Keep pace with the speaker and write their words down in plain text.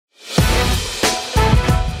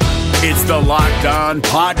It's the Locked On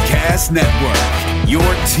Podcast Network, your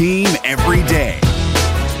team every day.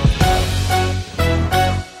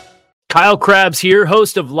 Kyle Krabs here,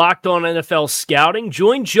 host of Locked On NFL Scouting.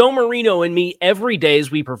 Join Joe Marino and me every day as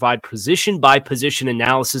we provide position-by-position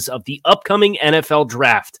analysis of the upcoming NFL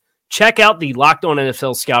Draft. Check out the Locked On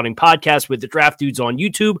NFL Scouting podcast with the Draft Dudes on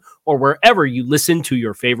YouTube or wherever you listen to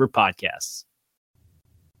your favorite podcasts.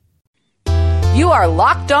 You are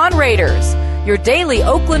Locked On Raiders, your daily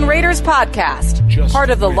Oakland Raiders podcast,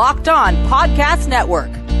 part of the Locked On Podcast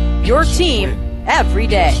Network, your team every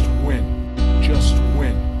day. Just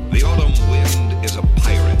win. The autumn wind is a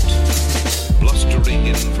pirate, blustering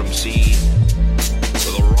in from sea.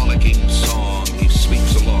 With a rollicking song he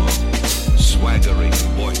sweeps along, swaggering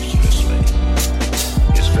boisterously.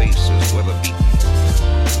 His face is weather-beaten.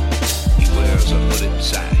 He wears a hooded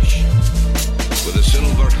sash, with a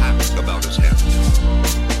silver hat about his head,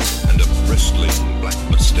 and a bristling black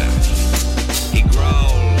mustache. He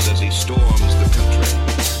growls as he storms the country,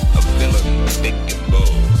 a villain big and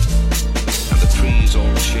bold. And the trees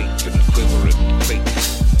all shake and quiver and quake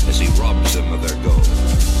as he robs them of their gold.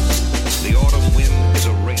 The autumn wind is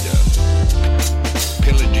a raider,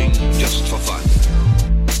 pillaging just for fun.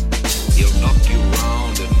 He'll knock you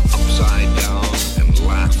round and upside down and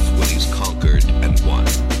laugh when he's conquered and won.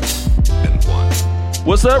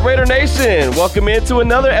 What's up, Raider Nation? Welcome into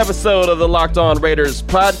another episode of the Locked On Raiders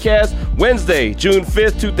podcast. Wednesday, June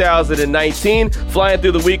 5th, 2019. Flying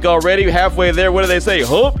through the week already. Halfway there. What do they say?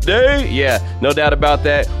 Hump Day? Yeah, no doubt about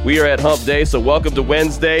that. We are at Hump Day, so welcome to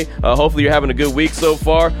Wednesday. Hopefully you're having a good week so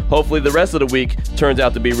far. Hopefully the rest of the week turns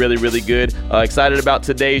out to be really, really good. Excited about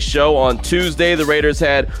today's show. On Tuesday, the Raiders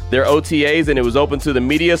had their OTAs, and it was open to the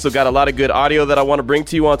media, so got a lot of good audio that I want to bring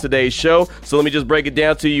to you on today's show. So let me just break it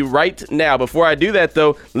down to you right now. Before I do that,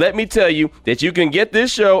 though, let me tell you that you can get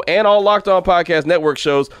this show and all Locked On Podcast Network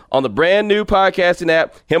shows on the brand new podcasting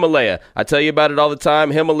app, Himalaya. I tell you about it all the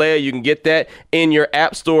time. Himalaya, you can get that in your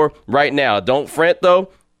app store right now. Don't fret, though.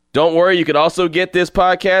 Don't worry, you can also get this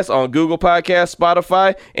podcast on Google Podcasts,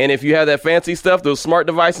 Spotify, and if you have that fancy stuff, those smart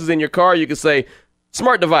devices in your car, you can say,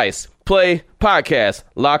 smart device, play podcast,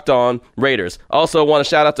 Locked On Raiders. Also want to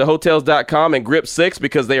shout out to Hotels.com and Grip 6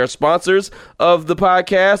 because they are sponsors of the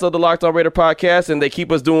podcast, of the Locked On Raider podcast, and they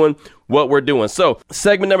keep us doing what we're doing. So,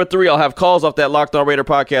 segment number 3, I'll have calls off that Locked On Raider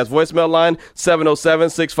podcast voicemail line,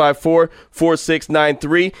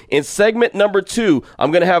 707-654-4693. In segment number 2,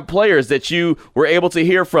 I'm going to have players that you were able to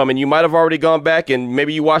hear from, and you might have already gone back and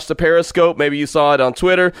maybe you watched the Periscope, maybe you saw it on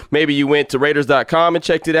Twitter, maybe you went to Raiders.com and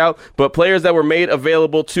checked it out, but players that were made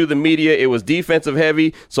available to the media. It was defensive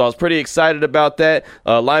heavy, so I was pretty excited about that.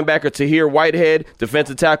 Linebacker Tahir Whitehead,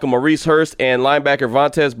 defensive tackle Maurice Hurst, and linebacker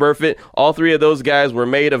Vontaze Burfict. All 3 of those guys were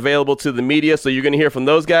made available to the media, so you're going to hear from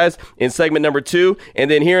those guys in segment number 2. And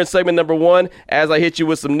then here in segment number 1, as I hit you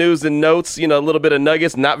with some news and notes, a little bit of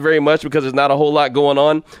nuggets, not very much because there's not a whole lot going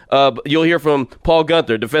on. You'll hear from Paul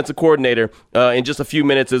Gunther, defensive coordinator, in just a few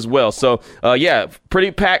minutes as well. So, pretty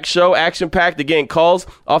packed show, action-packed. Again, calls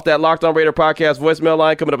off that Locked On Raider podcast voicemail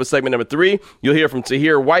line coming up in segment number 3. You'll hear from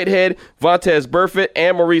Tahir Whitehead, Vontaze Burfict,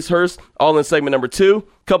 and Maurice Hurst, all in segment number 2.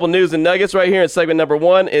 Couple news and nuggets right here in segment number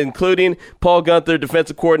 1, including Paul Gunther,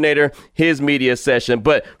 defensive coordinator, his media session.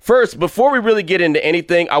 But first, before we really get into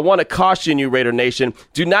anything, I want to caution you, Raider Nation,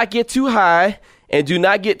 do not get too high and do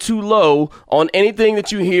not get too low on anything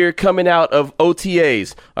that you hear coming out of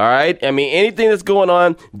OTAs, all right? I mean, anything that's going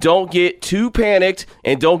on, don't get too panicked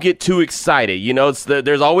and don't get too excited.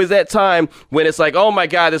 There's always that time when it's like, oh my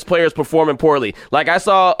God, this player is performing poorly. Like I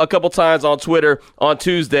saw a couple times on Twitter on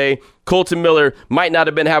Tuesday, Colton Miller might not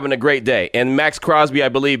have been having a great day. And Max Crosby, I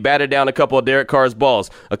believe, batted down a couple of Derek Carr's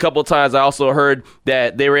balls. A couple of times I also heard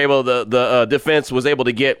that they were able to, the defense was able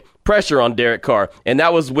to get pressure on Derek Carr, and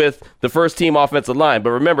that was with the first team offensive line.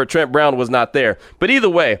 But remember, Trent Brown was not there. But either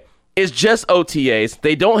way, it's just OTAs.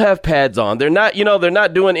 They don't have pads on. They're not, they're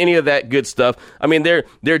not doing any of that good stuff. I mean,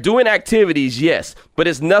 they're doing activities, yes, but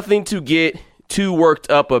it's nothing to get too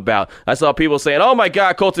worked up about. I saw people saying, oh my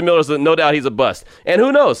God, Colton Miller's no doubt he's a bust. And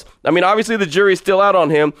who knows? I mean, obviously the jury's still out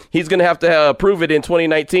on him. He's going to have to prove it in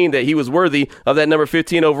 2019 that he was worthy of that number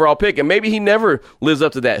 15 overall pick. And maybe he never lives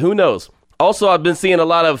up to that. Who knows? Also, I've been seeing a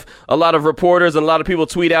lot of reporters and a lot of people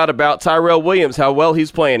tweet out about Tyrell Williams, how well he's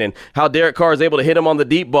playing and how Derek Carr is able to hit him on the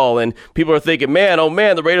deep ball. And people are thinking, oh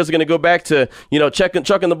man, the Raiders are going to go back to,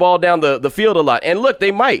 chucking the ball down the field a lot. And look, they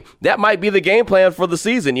might. That might be the game plan for the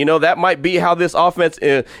season. That might be how this offense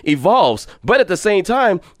evolves. But at the same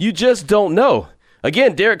time, you just don't know.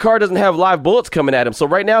 again, Derek Carr doesn't have live bullets coming at him. So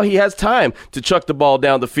right now he has time to chuck the ball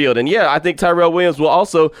down the field. And yeah, I think Tyrell Williams will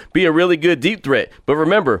also be a really good deep threat. But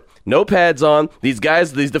remember, no pads on. These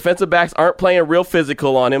defensive backs aren't playing real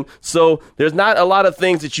physical on him. So there's not a lot of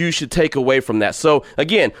things that you should take away from that. So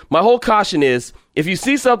again, my whole caution is, if you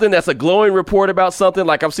see something that's a glowing report about something,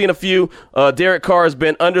 like I've seen a few, Derek Carr has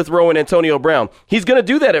been underthrowing Antonio Brown. He's going to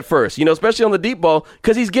do that at first, especially on the deep ball,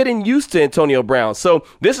 because he's getting used to Antonio Brown. So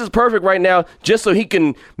this is perfect right now, just so he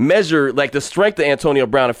can measure like the strength of Antonio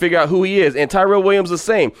Brown and figure out who he is. And Tyrell Williams the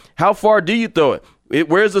same. How far do you throw it?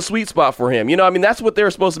 Where's the sweet spot for him? That's what they're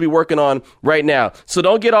supposed to be working on right now. So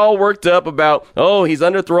don't get all worked up about, he's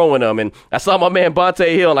underthrowing them. And I saw my man Bonte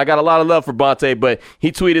Hill, and I got a lot of love for Bonte, but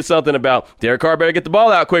he tweeted something about Derek Carr better get the ball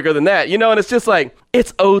out quicker than that. And it's just like,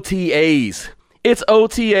 it's OTAs. It's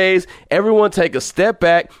OTAs. Everyone take a step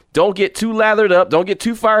back. Don't get too lathered up. Don't get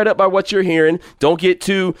too fired up by what you're hearing. Don't get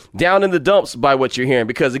too down in the dumps by what you're hearing,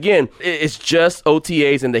 because, again, it's just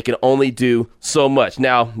OTAs and they can only do so much.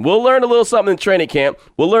 Now, we'll learn a little something in training camp.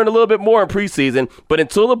 We'll learn a little bit more in preseason, but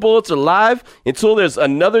until the Bullets are live, until there's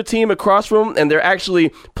another team across from them and they're actually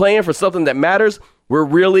playing for something that matters, we're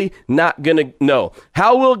really not going to know.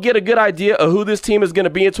 How we'll get a good idea of who this team is going to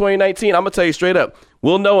be in 2019, I'm going to tell you straight up.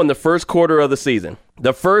 We'll know in the first quarter of the season.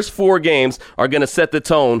 The first 4 games are going to set the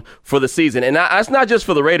tone for the season. And that's not just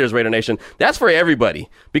for the Raiders, Raider Nation. That's for everybody.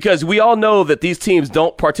 Because we all know that these teams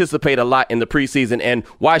don't participate a lot in the preseason. And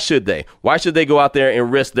why should they? Why should they go out there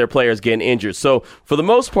and risk their players getting injured? So for the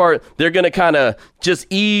most part, they're going to kind of just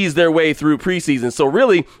ease their way through preseason. So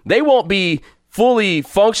really, they won't be fully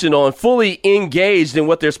functional and fully engaged in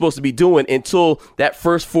what they're supposed to be doing until that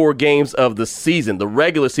first 4 games of the season, the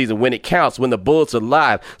regular season, when it counts, when the Bullets are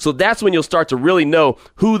live. So that's when you'll start to really know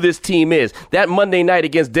who this team is. That Monday night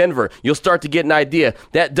against Denver, you'll start to get an idea.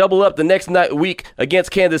 That double up the next week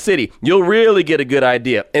against Kansas City, you'll really get a good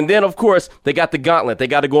idea. And then, of course, they got the gauntlet. They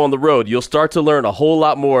got to go on the road. You'll start to learn a whole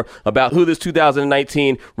lot more about who this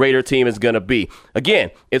 2019 Raider team is going to be. Again,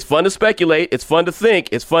 it's fun to speculate. It's fun to think.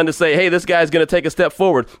 It's fun to say, hey, this guy's going to take a step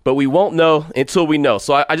forward, but we won't know until we know.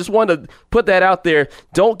 So I just wanted to put that out there.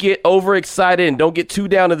 Don't get overexcited and don't get too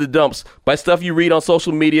down in the dumps by stuff you read on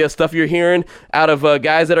social media, stuff you're hearing out of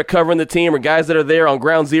guys that are covering the team or guys that are there on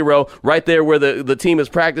ground zero, right there where the team is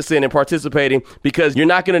practicing and participating, because you're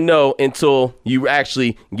not going to know until you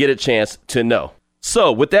actually get a chance to know.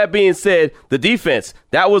 So, with that being said, the defense,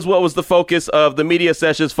 that was what was the focus of the media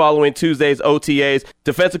sessions following Tuesday's OTAs.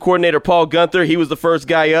 Defensive coordinator Paul Guenther, he was the first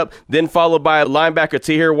guy up, then followed by linebacker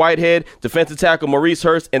Tahir Whitehead, defensive tackle Maurice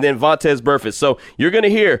Hurst, and then Vontaze Burfict. So, you're going to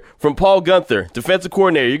hear from Paul Guenther, defensive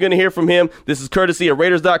coordinator. You're going to hear from him. This is courtesy of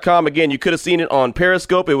Raiders.com. Again, you could have seen it on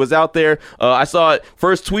Periscope. It was out there. I saw it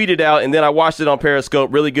first tweeted out, and then I watched it on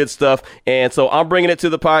Periscope. Really good stuff. And so, I'm bringing it to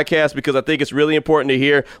the podcast because I think it's really important to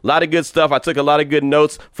hear. A lot of good stuff. I took a lot of good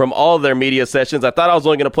notes from all of their media sessions. I thought I was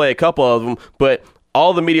only going to play a couple of them, but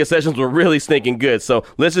all the media sessions were really stinking good. So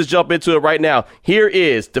let's just jump into it right now. Here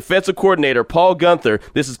is defensive coordinator Paul Guenther.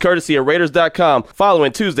 This is courtesy of Raiders.com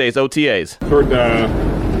following Tuesday's OTAs. Heard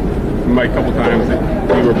from Mike a couple times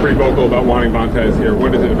that you were pretty vocal about wanting Vontaze here.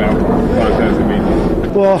 What is it about Vontaze that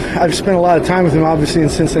means? Well, I've spent a lot of time with him, obviously, in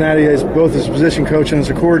Cincinnati, as both as a position coach and as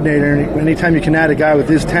a coordinator. And anytime you can add a guy with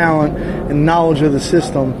his talent and knowledge of the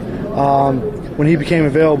system, when he became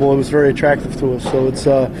available, it was very attractive to us. So it's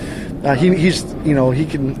he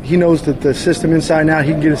knows that the system inside and out.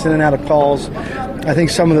 He can get us in and out of calls. I think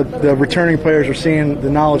some of the returning players are seeing the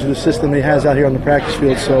knowledge of the system he has out here on the practice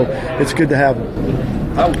field. So it's good to have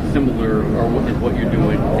him. How similar is what you're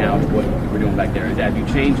doing now to what you were doing back there? Have you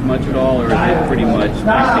changed much at all, or is it pretty much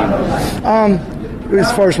the same? As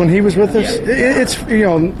far as when he was with us, it's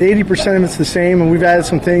 80% of it's the same, and we've added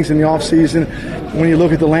some things in the off season. When you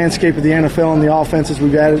look at the landscape of the NFL and the offenses,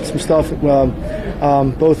 we've added some stuff,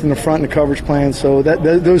 both in the front and the coverage plan. So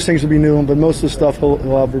those things will be new, but most of the stuff he'll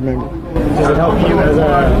remember. Does it help you as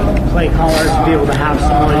a play caller to be able to have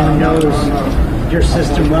someone who knows your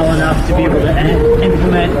system well enough to be able to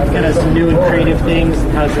implement kind of some new and creative things?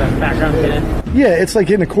 How's that background been? Yeah, it's like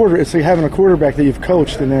getting it's like having a quarterback that you've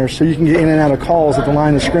coached in there, so you can get in and out of calls at the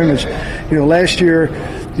line of scrimmage. Last year,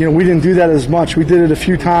 we didn't do that as much. We did it a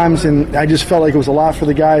few times, and I just felt like it was a lot for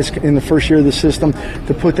the guys in the first year of the system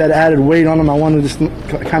to put that added weight on them. I wanted to just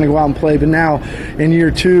kind of go out and play. But now, in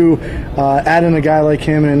year 2, adding a guy like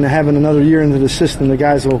him and having another year into the system, the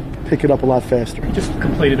guys will pick it up a lot faster. You just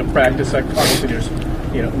completed a practice. Obviously, there's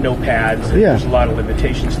no pads. And There's a lot of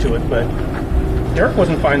limitations to it, but Derek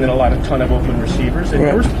wasn't finding a ton of open receivers, and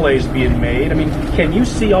there's plays being made. I mean, can you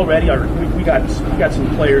see already? We got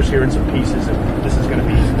some players here and some pieces that this is going to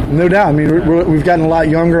be. No doubt. I mean, we've gotten a lot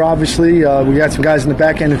younger. Obviously, we got some guys in the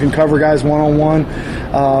back end who can cover guys one-on-one.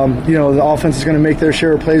 The offense is going to make their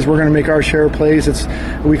share of plays. We're going to make our share of plays.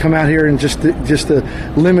 We come out here and just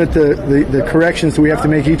to limit the corrections that we have to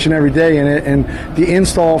make each and every day in it, and the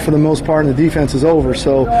install for the most part in the defense is over.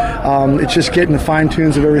 So it's just getting the fine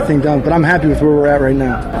tunes of everything done. But I'm happy with where we're at right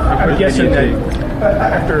now. I'm guessing that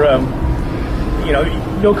after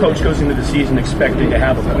no coach goes into the season expecting to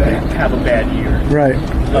have a bad year. Right.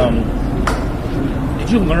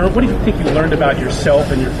 Did you learn? What do you think you learned about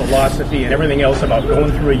yourself and your philosophy and everything else about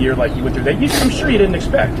going through a year like you went through that I'm sure you didn't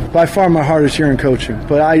expect? By far my hardest year in coaching,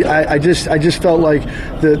 but I just felt like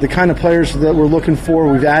the kind of players that we're looking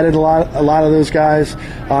for, we've added a lot of those guys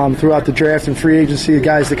throughout the draft and free agency, the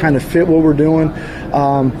guys that kind of fit what we're doing.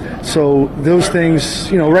 So those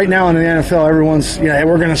things, right now in the NFL, everyone's,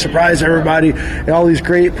 we're going to surprise everybody and all these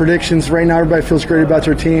great predictions. Right now, everybody feels great about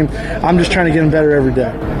their team. I'm just trying to get them better every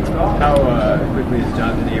day. How quickly is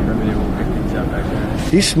Jonathan Abram been able to pick things up back there?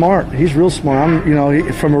 He's smart. He's real smart.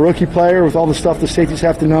 From a rookie player with all the stuff the safeties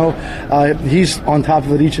have to know, he's on top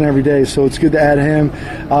of it each and every day. So it's good to add him.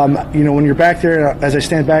 When you're back there, as I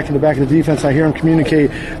stand back in the back of the defense, I hear him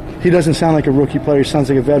communicate. He doesn't sound like a rookie player. He sounds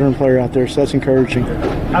like a veteran player out there. So that's encouraging.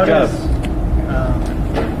 How does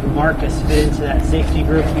Marcus fit into that safety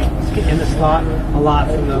group? He's in the slot a lot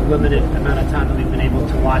from the limited amount of time that we've been able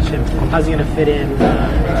to watch him. How's he going to fit in?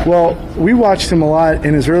 Well, we watched him a lot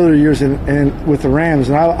in his earlier years with the Rams,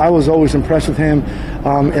 and I was always impressed with him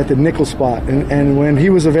at the nickel spot. And when he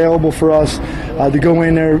was available for us to go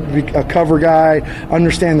in there, be a cover guy,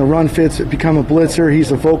 understand the run fits, become a blitzer,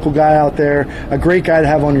 he's a vocal guy out there, a great guy to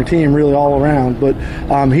have on your team really all around. But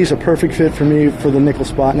he's a perfect fit for me for the nickel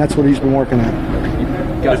spot, and that's what he's been working at.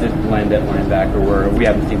 Got this blend at linebacker where we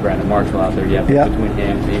haven't seen Brandon Marshall out there yet, but between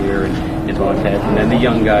him, Xavier, and Montez, and then the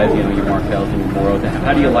young guys, your Markells and your Moros.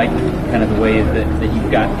 How do you like kind of the way that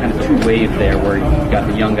you've got kind of two waves there where you've got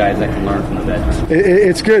the young guys that can learn from the veterans?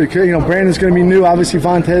 It's good. Brandon's going to be new. Obviously,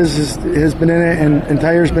 Vontez has been in it, and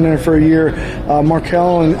Tyre's been in it for a year.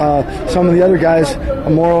 Markell and some of the other guys,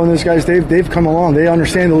 Moro and those guys, they've come along. They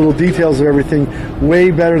understand the little details of everything way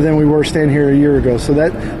better than we were standing here a year ago. So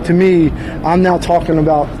that, to me, I'm now talking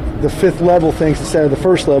about the fifth level things instead of the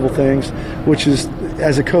first level things, which is,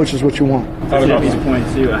 as a coach, is what you want. To Jimmy's point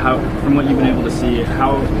too, from what you've been able to see,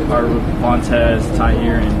 how are Vontez,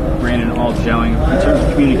 Tyre, and Brandon all gelling in terms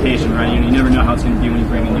of communication, right? You never know how it's going to be when you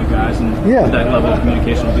bring in new guys, and what that level of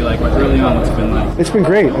communication will be like. But early on, what's it been like? It's been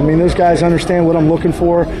great. I mean, those guys understand what I'm looking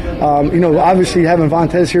for. Obviously having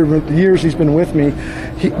Vontez here for the years he's been with me,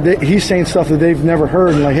 he's saying stuff that they've never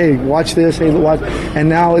heard, and like, hey, watch this, hey, watch, and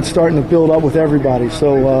now it's starting to build up with everybody.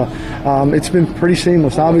 So it's been pretty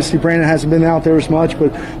seamless. Obviously, Brandon hasn't been out there as much,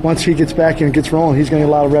 but once he gets back and gets rolling, he's going to get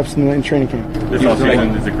a lot of reps in training camp. This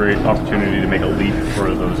offseason is a great opportunity to make a leap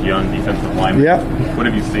for those young defensive linemen. Yeah. What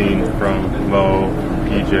have you seen from Mo,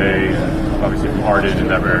 PJ, obviously from Arden in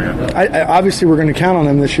that area? Obviously, we're going to count on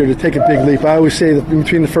them this year to take a big leap. I always say that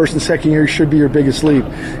between the first and second year should be your biggest leap.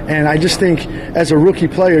 And I just think as a rookie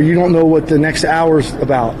player, you don't know what the next hour's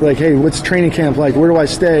about. Like, hey, what's training camp like? Where do I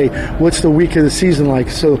stay? What's the week of the season like?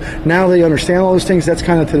 So now they understand all those things. That's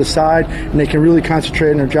kind of to the side, and they can really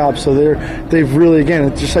concentrate on their job. So they've really,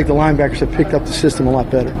 again, just like the linebackers, have picked up the system a lot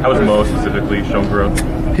better. How has Mo specifically shown growth?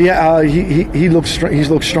 He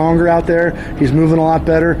looks stronger out there. He's moving a lot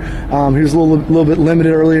better. He was a little bit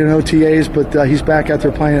limited early in OTAs, but he's back out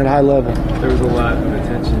there playing at a high level. There was a lot of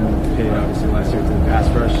attention paid, obviously, last year to the pass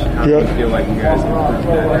rush. How do you feel like you guys improved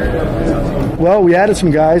that area? Well, we added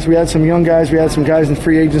some guys. We had some young guys. We had some guys in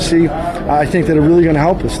free agency. I think that are really going to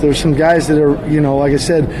help us. There's some guys that are, like I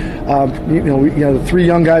said, the three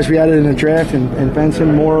young guys we added in the draft, and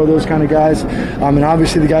Benson, Morrow, those kind of guys, and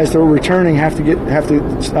obviously the guys that are returning have to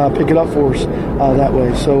pick it up for us that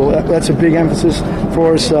way. So that's a big emphasis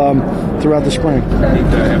for us throughout the spring. I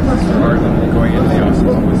think the emphasis for Arden going into the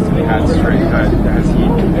offseason was to have strength. Has he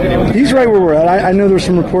been able to? He's right where we're at. I know there's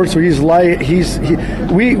some reports where he's light.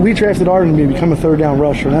 We drafted Arden to become a third down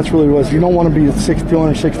rusher, and that's really what it was. You don't want to be a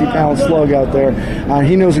 260-pound slug out there.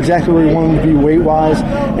 He knows exactly where you want him to be weight-wise,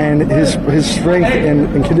 and his strength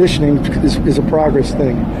and conditioning is a progress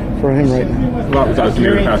thing for him right now. A lot was out to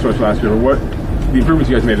you in the pass rush last year. What The improvements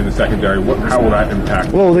you guys made in the secondary, how will that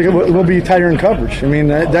impact? Well, we'll be tighter in coverage. I mean,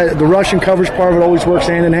 the rush and coverage part of it always works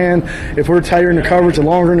hand in hand. If we're tighter in the coverage, the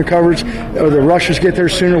longer in the coverage, or the rushers get there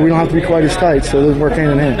sooner, we don't have to be quite as tight. So those work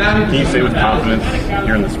hand in hand. Can you say with confidence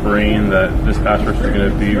here in the spring that this pass rush is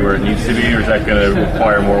going to be where it needs to be, or is that going to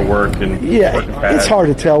require more work and work in pads? It's hard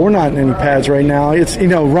to tell. We're not in any pads right now. It's,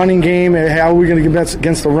 running game. How are we going to get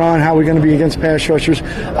against the run? How are we going to be against pass rushers?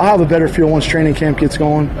 I'll have a better feel once training camp gets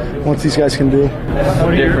going, once these guys can do. What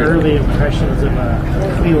are your early impressions of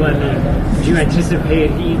Cleveland? And did you anticipate,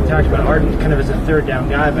 he talked about Arden kind of as a third down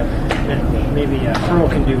guy, but maybe Pearl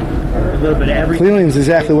can do a little bit of everything? Cleveland's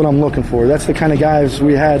exactly what I'm looking for. That's the kind of guys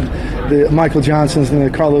we had, the Michael Johnsons and the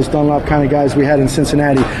Carlos Dunlap kind of guys we had in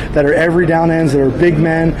Cincinnati that are every down ends, that are big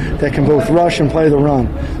men, that can both rush and play the run.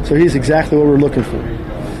 So he's exactly what we're looking for.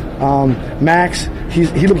 Max,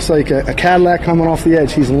 he looks like a Cadillac coming off the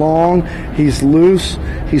edge. He's long, he's loose,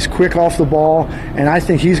 he's quick off the ball, and I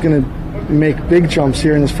think he's going to make big jumps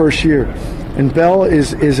here in his first year. And Bell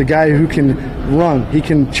is a guy who can run. He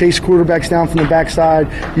can chase quarterbacks down from the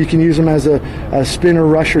backside. You can use him as a spinner,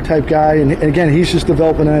 rusher type guy. And again, he's just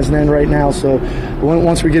developing as an end right now. So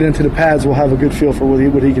once we get into the pads, we'll have a good feel for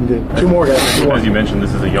what he can do. Two more guys. As you mentioned,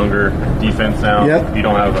 this is a younger defense now. Yep. You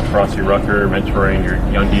don't have a Frosty Rucker mentoring your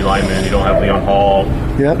young D linemen. You don't have Leon Hall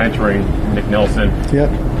mentoring Nick Nelson.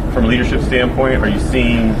 Yep. From a leadership standpoint, are you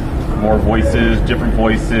seeing more voices, different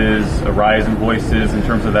voices, a rise in voices in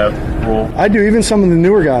terms of that role? I do. Even some of the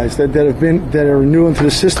newer guys that are new into the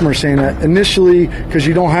system are saying that initially, because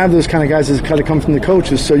you don't have those kind of guys that kind of come from the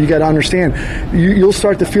coaches. So you got to understand, you'll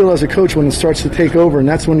start to feel as a coach when it starts to take over, and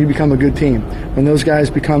that's when you become a good team. When those guys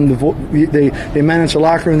become they manage the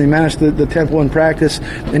locker room, they manage the tempo in practice,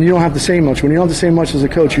 and you don't have to say much. When you don't have to say much as a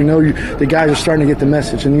coach, the guys are starting to get the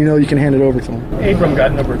message, and you can hand it over to them. Abram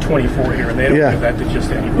got number 24 here, and they don't do that to just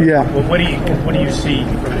anybody. Yeah. Well, what do you see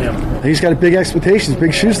from him? He's got big expectations,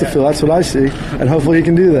 big shoes to fill. That's what I see, and hopefully he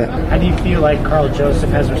can do that. How do you feel like Carl Joseph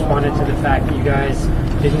has responded to the fact that you guys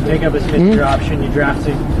didn't pick up his fifth-year option? You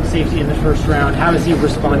drafted safety in the first round. How has he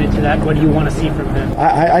responded to that? What do you want to see from him?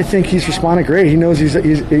 I think he's responded great. He knows he's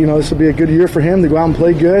this will be a good year for him to go out and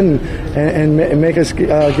play good and make us give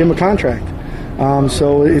him a contract.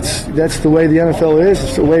 So that's the way the NFL is.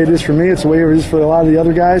 It's the way it is for me. It's the way it is for a lot of the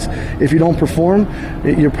other guys. If you don't perform,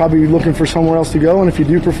 you're probably looking for somewhere else to go, and if you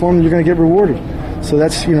do perform, you're going to get rewarded. So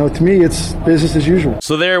that's, to me, it's business as usual.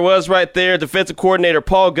 So there it was right there, defensive coordinator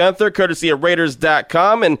Paul Guenther, courtesy of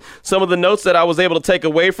Raiders.com. And some of the notes that I was able to take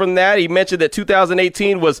away from that, he mentioned that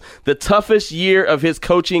 2018 was the toughest year of his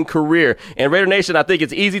coaching career. And Raider Nation, I think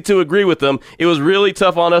it's easy to agree with them. It was really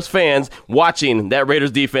tough on us fans watching that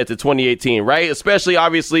Raiders defense in 2018, right? Especially,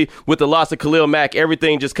 obviously, with the loss of Khalil Mack,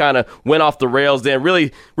 everything just kind of went off the rails then.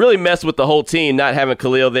 Really messed with the whole team not having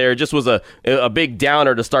Khalil there. It just was a big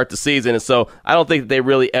downer to start the season. And so I don't think that they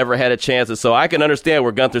really ever had a chance. And so I can understand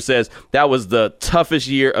where Guenther says that was the toughest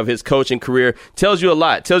year of his coaching career. Tells you a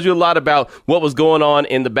lot. Tells you a lot about what was going on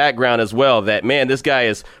in the background as well. That, man, this guy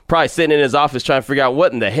is probably sitting in his office trying to figure out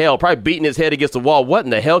what in the hell, probably beating his head against the wall. What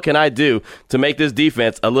in the hell can I do to make this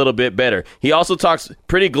defense a little bit better? He also talks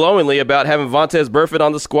pretty glowingly about having Vontaze Burfict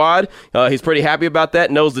on the squad. He's pretty happy about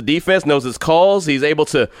that. Knows the defense, knows his calls. He's able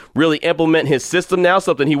to really implement his system now,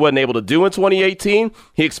 something he wasn't able to do in 2018.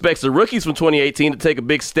 He expects the rookies from 2018 to take a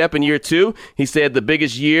big step in year two. He said the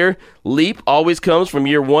biggest year leap always comes from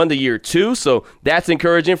year one to year two. So that's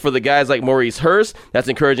encouraging for the guys like Maurice Hurst. That's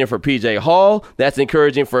encouraging for PJ Hall. That's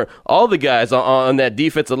encouraging for all the guys on that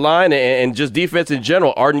defensive line and just defense in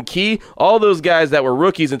general. Arden Key, all those guys that were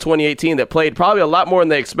rookies in 2018 that played probably a lot more than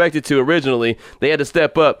they expected to originally. They had to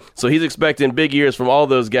step up. So he's expecting big years from all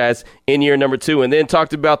those guys in year number two. And then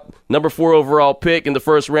talked about number 4 overall pick in the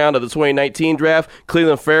first round of the 2019 draft,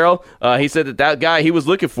 Clelin Ferrell. He said that guy he was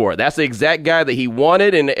looking for. That's the exact guy that he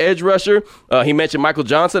wanted in the edge rusher. He mentioned Michael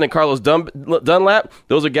Johnson and Carlos Dunlap.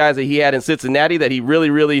 Those are guys that he had in Cincinnati that he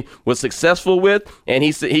really was successful with. And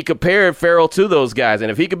he compared Ferrell to those guys. And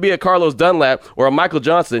if he could be a Carlos Dunlap or a Michael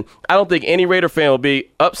Johnson, I don't think any Raider fan will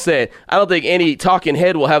be upset. I don't think any talking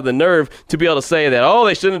head will have the nerve to be able to say that, oh,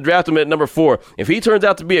 they shouldn't have drafted him at number 4. If he turns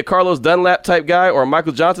out to be a Carlos Dunlap type guy or a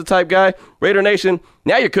Michael Johnson type guy, Raider Nation,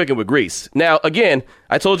 now you're cooking with grease. Now, again,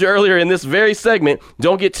 I told you earlier in this very segment,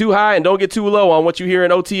 don't get too high and don't get too low on what you hear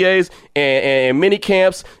in OTAs and mini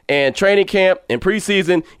camps and training camp and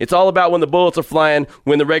preseason. It's all about when the bullets are flying,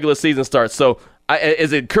 when the regular season starts. So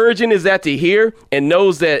as encouraging as that to hear and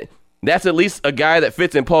knows that that's at least a guy that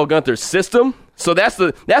fits in Paul Guenther's system. So that's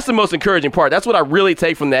the most encouraging part. That's what I really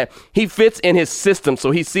take from that. He fits in his system, so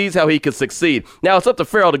he sees how he could succeed. Now it's up to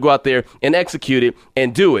Ferrell to go out there and execute it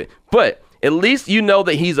and do it. But at least you know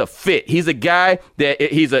that he's a fit. He's a guy that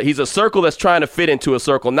he's a circle that's trying to fit into a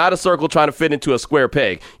circle, not a circle trying to fit into a square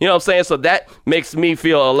peg. You know what I'm saying? So that makes me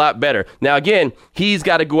feel a lot better. Now, again, he's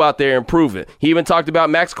got to go out there and prove it. He even talked about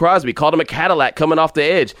Max Crosby, called him a Cadillac coming off the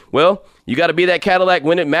edge. Well, you got to be that Cadillac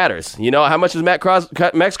when it matters. You know, how much is Max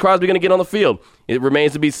Crosby going to get on the field? It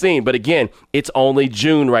remains to be seen. But again, it's only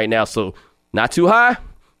June right now, so not too high,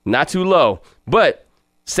 not too low. But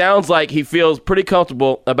sounds like he feels pretty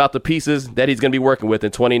comfortable about the pieces that he's going to be working with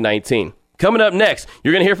in 2019. Coming up next,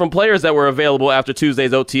 you're going to hear from players that were available after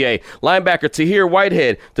Tuesday's OTA. Linebacker Tahir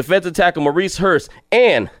Whitehead, defensive tackle Maurice Hurst,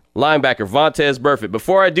 and linebacker Vontaze Burfict.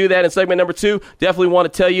 Before I do that, in segment number 2, definitely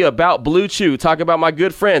want to tell you about Blue Chew. Talk about my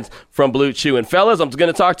good friends from Blue Chew. And fellas, I'm just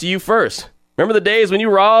going to talk to you first. Remember the days when you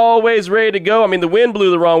were always ready to go? I mean, the wind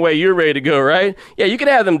blew the wrong way. You're ready to go, right? Yeah, you can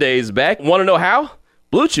have them days back. Want to know how?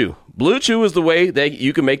 Blue Chew. Blue Chew is the way that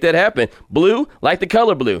you can make that happen. Blue, like the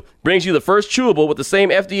color blue, brings you the first chewable with the same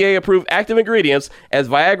FDA-approved active ingredients as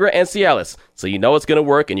Viagra and Cialis. So you know it's going to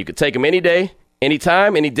work, and you can take them any day,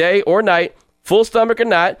 anytime, any day or night, full stomach or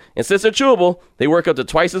not. And since they're chewable, they work up to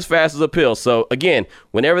twice as fast as a pill. So again,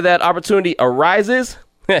 whenever that opportunity arises,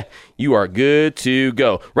 you are good to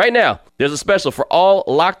go. Right now, there's a special for all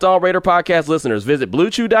Locked On Raider podcast listeners. Visit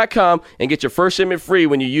BlueChew.com and get your first shipment free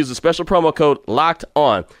when you use the special promo code Locked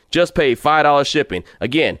On. Just pay $5 shipping.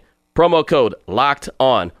 Again, promo code Locked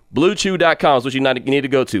On. BlueChew.com is what you need to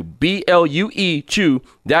go to. BLUE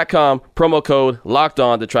Chew.com. Promo code Locked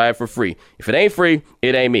On to try it for free. If it ain't free,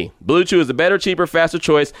 it ain't me. Blue Chew is a better, cheaper, faster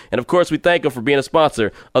choice. And of course, we thank them for being a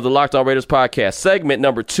sponsor of the Locked On Raiders podcast. Segment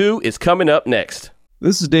number 2 is coming up next.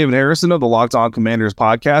 This is David Harrison of the Locked On Commanders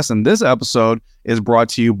podcast, and this episode is brought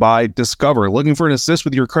to you by Discover. Looking for an assist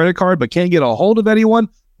with your credit card but can't get a hold of anyone?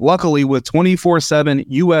 Luckily, with 24/7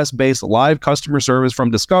 U.S.-based live customer service from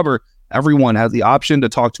Discover, everyone has the option to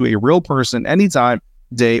talk to a real person anytime,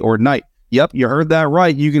 day or night. Yep, you heard that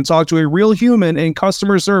right. You can talk to a real human in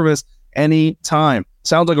customer service anytime.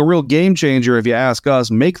 Sounds like a real game changer if you ask us.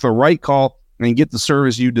 Make the right call and get the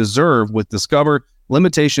service you deserve with Discover.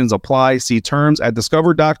 Limitations apply. See terms at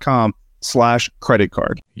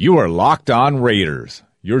discover.com/creditcard. You are Locked On Raiders,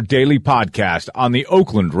 your daily podcast on the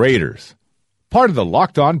Oakland Raiders. Part of the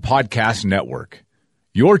Locked On Podcast Network.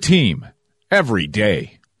 Your team every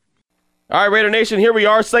day. All right, Raider Nation, here we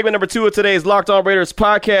are. Segment number 2 of today's Locked On Raiders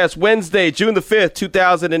podcast, Wednesday, June the 5th,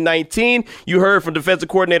 2019. You heard from defensive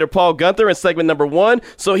coordinator Paul Guenther in segment number 1.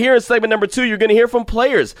 So here in segment number 2, you're going to hear from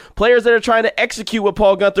players that are trying to execute what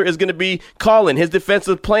Paul Guenther is going to be calling, his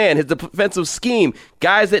defensive plan, his defensive scheme,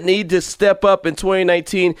 guys that need to step up in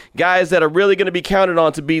 2019, guys that are really going to be counted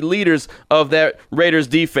on to be leaders of that Raiders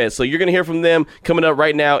defense. So you're going to hear from them coming up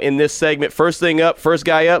right now in this segment. First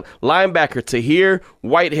guy up, linebacker Tahir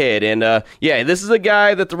Whitehead. And this is a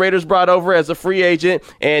guy that the Raiders brought over as a free agent,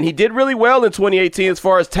 and he did really well in 2018 as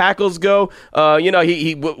far as tackles go.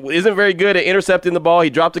 He isn't very good at intercepting the ball.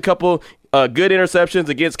 He dropped a couple good interceptions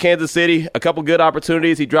against Kansas City, a couple good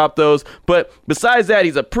opportunities. He dropped those. But besides that,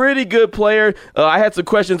 he's a pretty good player. I had some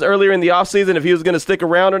questions earlier in the offseason if he was going to stick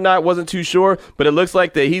around or not. Wasn't too sure, but it looks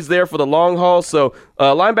like that he's there for the long haul. So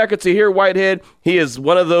linebacker Tahir Whitehead, he is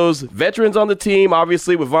one of those veterans on the team,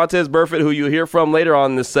 obviously with Vontaze Burfict, who you'll hear from later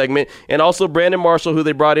on in this segment, and also Brandon Marshall, who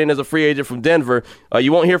they brought in as a free agent from Denver.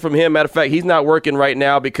 You won't hear from him. Matter of fact, he's not working right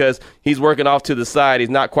now because he's working off to the side. He's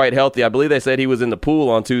not quite healthy. I believe they said he was in the pool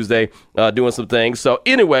on Tuesday doing some things. So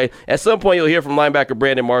anyway, at some point you'll hear from linebacker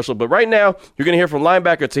Brandon Marshall. But right now, you're going to hear from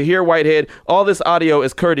linebacker Tahir Whitehead. All this audio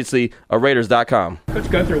is courtesy of Raiders.com. Coach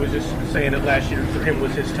Guenther was just saying that last year for him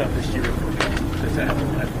was his toughest year to have a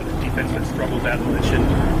defense that struggled that much. And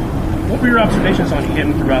what were your observations on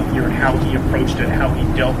him throughout the year and how he approached it, how he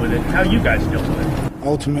dealt with it, and how you guys dealt with it?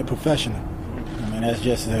 Ultimate professional. I mean, that's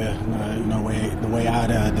just the way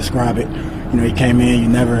I'd describe it. He came in, you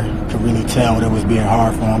never could really tell that it was being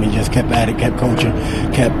hard for him. He just kept at it, kept coaching,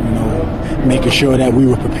 kept making sure that we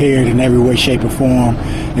were prepared in every way, shape, or form,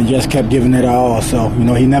 and just kept giving it all. So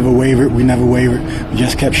he never wavered. We never wavered. We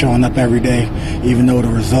just kept showing up every day, even though the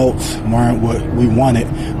results weren't what we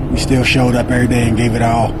wanted. We still showed up every day and gave it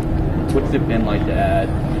all. What's it been like to add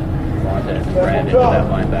Vontaze and Brandon to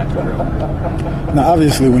that linebacker room? Now,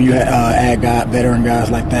 obviously, when you add veteran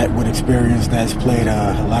guys like that with experience that's played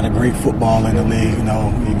a lot of great football in the league,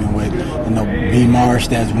 even with B. Marsh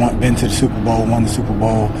that's been to the Super Bowl, won the Super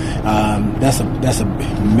Bowl, that's a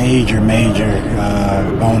major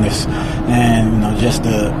bonus, and just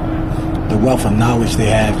the wealth of knowledge they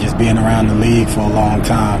have just being around the league for a long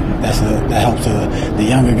time. That helps the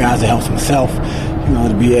younger guys. It helps myself,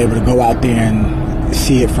 to be able to go out there and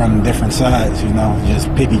see it from different sides.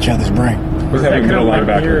 Just pick each other's brain. What's having a middle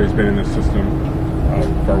linebacker who's been in the system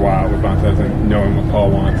for a while with Vontaze and knowing what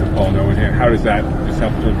Paul wants and Paul knowing him? How does that just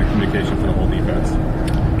help with the communication for the whole defense?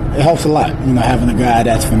 It helps a lot, having a guy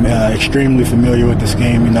that's extremely familiar with the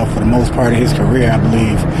scheme, for the most part of his career, I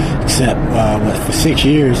believe, except, for 6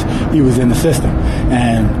 years, he was in the system.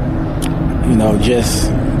 And,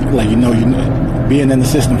 just like, being in the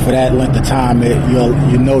system for that length of time,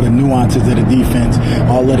 you know the nuances of the defense,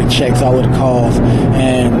 all of the checks, all of the calls,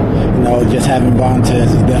 and, just having Vontaze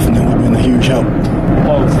has definitely been a huge help.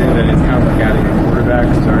 Paul was saying that it's kind of like adding a quarterback,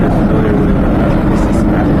 starting familiar with the system,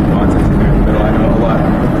 having Vontaze in there in the middle. I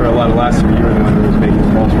know for a lot of last year, you were the one who was making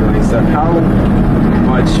the balls running stuff. How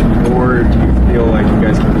much more do you feel like you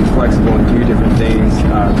guys can be flexible and do different things,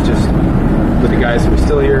 just with the guys who are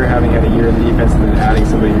still here, having had a year in the defense, and then adding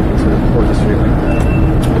somebody who can sort of orchestrate like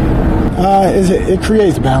that? It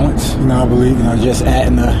creates balance, I believe, just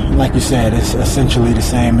adding like you said, it's essentially the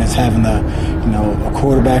same as having a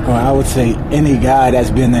quarterback, or I would say any guy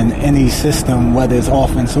that's been in any system, whether it's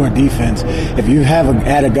offense or defense. If you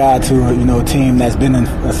add a guy to a team that's been in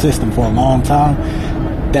a system for a long time,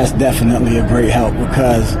 that's definitely a great help,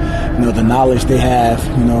 because the knowledge they have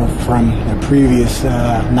from their previous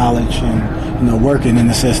knowledge and working in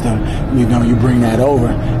the system, you bring that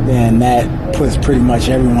over, then that puts pretty much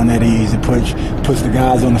everyone at ease. It puts the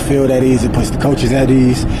guys on the field at ease, it puts the coaches at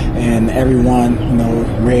ease, and everyone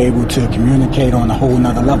we're able to communicate on a whole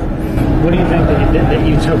nother level. What do you think that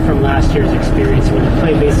you took from last year's experience when you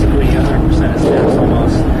played basically 100% of snaps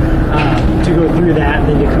almost, to go through that and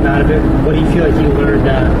then to come out of it? What do you feel like you learned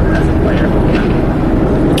as a player?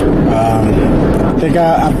 I think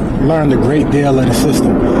I've learned a great deal of the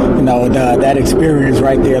system. That experience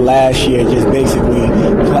right there last year, just basically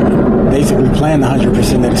playing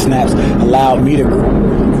 100% of the snaps, allowed me to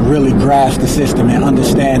really grasp the system and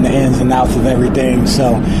understand the ins and outs of everything.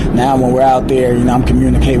 So now when we're out there, I'm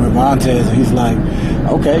communicating with Vontaze, and he's like,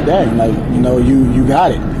 okay, dang, you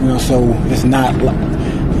got it. So it's not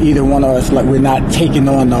either one of us, like, we're not taking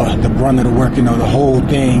on the brunt of the work, the whole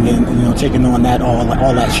thing, and taking on that all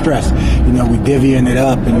that stress. We divvying it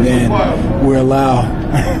up, and then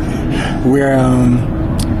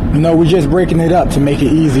we're just breaking it up to make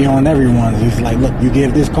it easy on everyone. It's like, look, you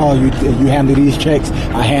give this call, you handle these checks,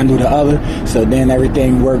 I handle the other, so then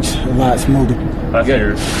everything works a lot smoother. Last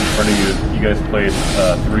year, in front of you guys played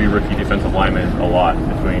 3 rookie defensive linemen a lot,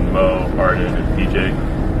 between Mo, Arden, and PJ.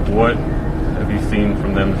 What have you seen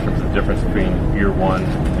from them in terms of the difference between year 1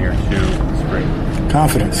 and year 2 spring?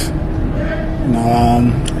 Confidence.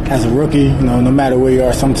 As a rookie, no matter where you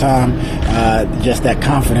are, sometimes just that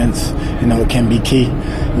confidence, it can be key.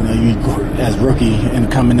 You as rookie and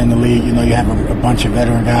coming in the league, you have a bunch of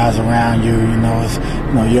veteran guys around you.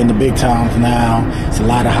 You're in the big times now. It's a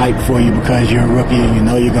lot of hype for you because you're a rookie.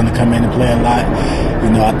 You're going to come in and play a lot.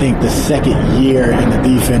 I think the second year in the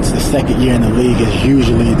defense, the second year in the league is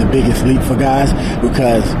usually the biggest leap for guys,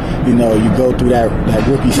 because you go through that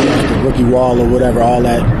rookie step, the rookie wall or whatever, all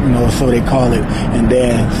that, so they call it, and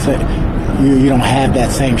then you don't have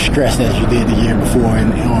that same stress as you did the year before,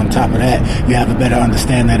 and on top of that, you have a better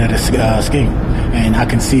understanding of the scheme. And I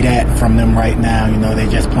can see that from them right now. They're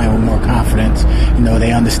just playing with more confidence.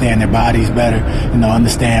 They understand their bodies better,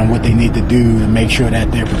 understand what they need to do to make sure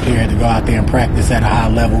that they're prepared to go out there and practice at a high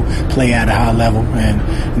level, play at a high level, and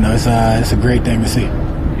it's a great thing to see.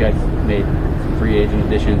 You guys made free agent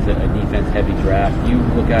additions, a defense-heavy draft. You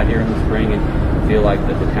look out here in the spring and feel like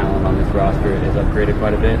that the talent on this roster is upgraded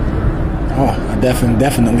quite a bit? Oh, I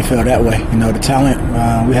definitely feel that way. The talent,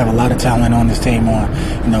 we have a lot of talent on this team.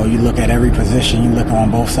 You look at every position, you look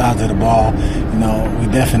on both sides of the ball. We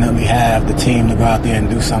definitely have the team to go out there and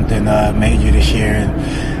do something major this year.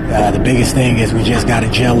 And the biggest thing is we just got to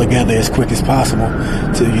gel together as quick as possible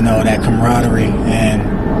to, that camaraderie, and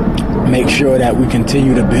make sure that we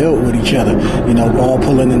continue to build with each other, all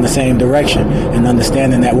pulling in the same direction and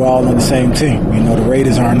understanding that we're all on the same team. The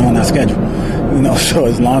Raiders aren't on our schedule. So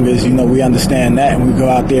as long as, we understand that and we go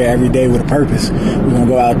out there every day with a purpose, we're going to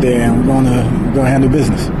go out there and we're going to handle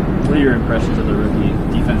business. What are your impressions of the rookie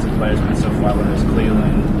defensive players been so far, whether it's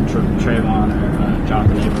Cleveland, Trayvon, or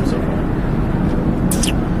Jonathan Abram so far?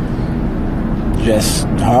 Just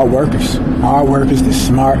hard workers. They're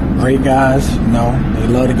smart, great guys. They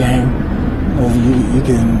love the game. You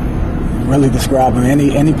can really describe them.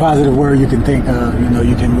 Any positive word you can think of,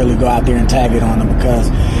 you can really go out there and tag it on them, because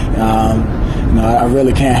I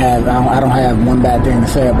really can't have. I don't have one bad thing to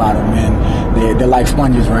say about them. And they're like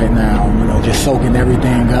sponges right now, just soaking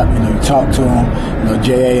everything up. You talk to them.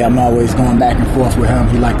 J.A., I'm always going back and forth with him.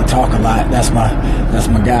 He like to talk a lot. That's my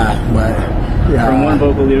guy. But yeah, from one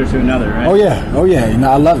vocal leader to another, right? Oh yeah.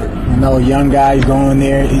 I love it. Young guy, you go in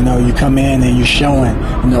there. You come in and you're showing,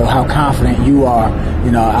 how confident you are.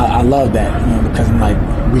 I love that. Because I'm like,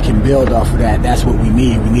 we can build off of that. That's what we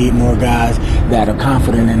need. We need more guys that are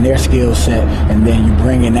confident in their skill set, and then you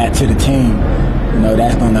bringing that to the team.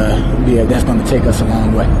 That's gonna take us a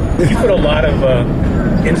long way. You put a lot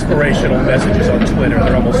of inspirational messages on Twitter.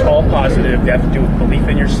 They're almost all positive. They have to do with belief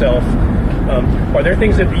in yourself. Are there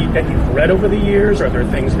things that you've read over the years? Or are there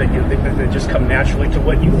things that just come naturally to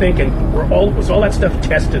what you think? And was all that stuff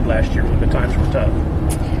tested last year when the times were tough?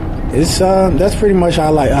 It's that's pretty much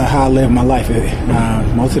how I live my life.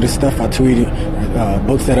 Most of the stuff I tweeted,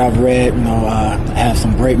 books that I've read, I have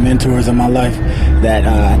some great mentors in my life that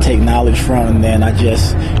I take knowledge from, and then I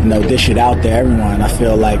just dish it out to everyone. I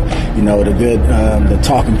feel like the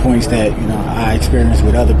talking points that I experience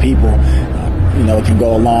with other people, it can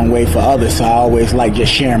go a long way for others. So I always like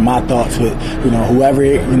just sharing my thoughts with whoever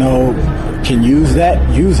can use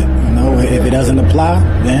that, use it. If it doesn't apply,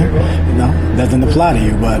 then it doesn't apply to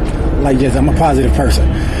you. But I'm a positive person.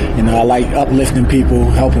 I like uplifting people,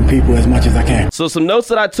 helping people as much as I can. So some notes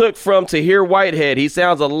that I took from Tahir Whitehead. He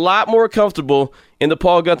sounds a lot more comfortable in the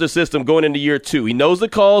Paul Guenther system going into year 2. He knows the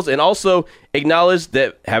calls and also acknowledged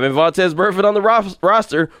that having Vontaze Burfict on the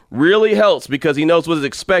roster really helps because he knows what is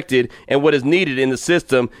expected and what is needed in the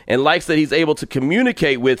system, and likes that he's able to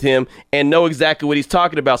communicate with him and know exactly what he's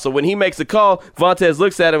talking about. So when he makes a call, Vontaze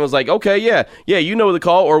looks at him and is like, okay, yeah, you know the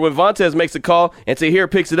call. Or when Vontaze makes a call and Tahir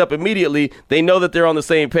picks it up immediately, they know that they're on the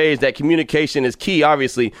same page. That communication is key,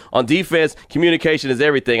 obviously. On defense, communication is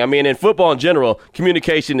everything. I mean, in football in general,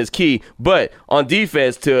 communication is key. But on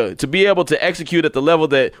defense, to be able to execute at the level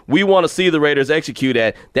that we want to see the Raiders execute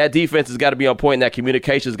at, that defense has got to be on point, and that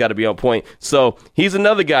communication has got to be on point. So he's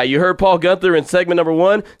another guy. You heard Paul Guenther in segment number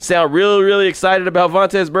 1 sound really, really excited about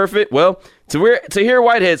Vontaze Burfict. Well, Tahir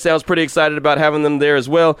Whitehead sounds pretty excited about having them there as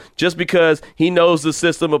well, just because he knows the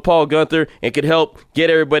system of Paul Guenther and could help get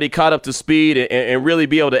everybody caught up to speed and really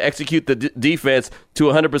be able to execute the defense to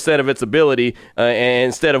 100% of its ability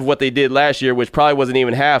instead of what they did last year, which probably wasn't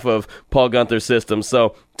even half of Paul Guenther's system.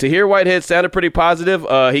 So Tahir Whitehead sounded pretty positive.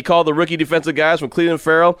 He called the rookie defensive guys from Cleveland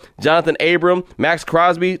Farrell, Jonathan Abram, Max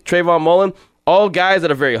Crosby, Trayvon Mullen, all guys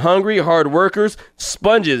that are very hungry, hard workers,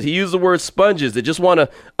 sponges. He used the word sponges that just want to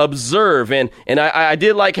observe. And I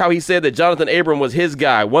did like how he said that Jonathan Abram was his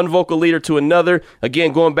guy, one vocal leader to another.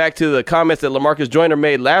 Again, going back to the comments that LaMarcus Joyner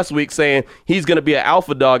made last week saying he's going to be an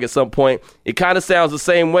alpha dog at some point. It kind of sounds the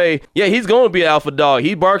same way. Yeah, he's going to be an alpha dog.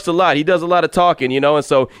 He barks a lot. He does a lot of talking, and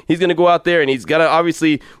so he's going to go out there and he's got to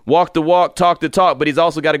obviously walk the walk, talk the talk, but he's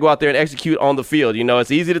also got to go out there and execute on the field.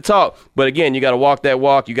 It's easy to talk, but again, you got to walk that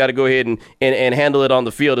walk. You got to go ahead and handle it on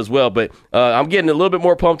the field as well. But I'm getting a little bit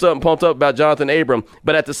more pumped up about Jonathan Abram,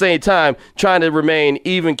 but at the same time, trying to remain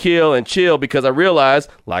even keel and chill because I realize,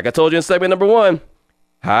 like I told you in segment number 1,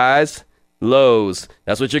 highs, lows.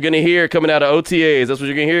 That's what you're going to hear coming out of OTAs. That's what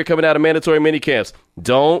you're going to hear coming out of mandatory minicamps.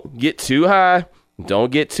 Don't get too high.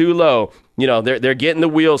 Don't get too low. They're getting the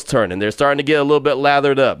wheels turning. They're starting to get a little bit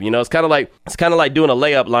lathered up. It's kind of like doing a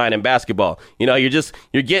layup line in basketball.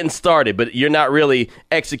 You're getting started, but you're not really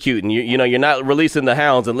executing. You're not releasing the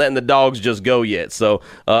hounds and letting the dogs just go yet. So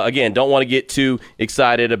again, don't want to get too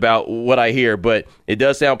excited about what I hear, but it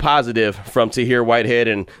does sound positive from Tahir Whitehead,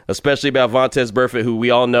 and especially about Vontaze Burfict, who we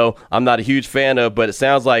all know I'm not a huge fan of, but it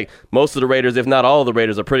sounds like most of the Raiders, if not all of the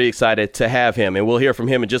Raiders, are pretty excited to have him, and we'll hear from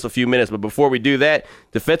him in just a few minutes. But before we do that,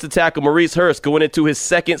 defensive tackle Maurice Hurst going into his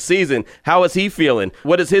second season. How is he feeling?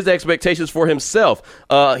 What is his expectations for himself?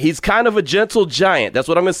 He's kind of a gentle giant. That's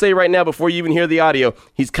what I'm going to say right now before you even hear the audio.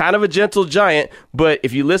 He's kind of a gentle giant, but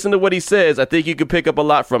if you listen to what he says, I think you can pick up a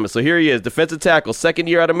lot from it. So here he is, defensive tackle, second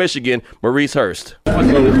year out of Michigan, Maurice Hurst. What's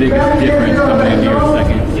the biggest difference coming into your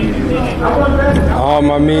second season?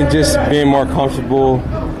 Just being more comfortable,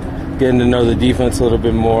 getting to know the defense a little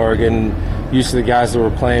bit more, getting used to the guys that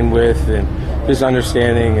we're playing with, and just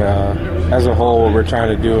understanding as a whole what we're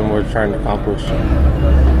trying to do and what we're trying to accomplish. These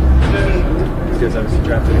guys obviously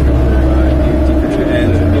drafted a couple of defensive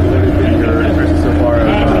ends. What has been your impression so far of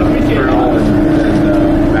Colonel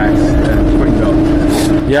and Max and Quentin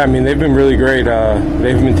Bell? Yeah, they've been really great.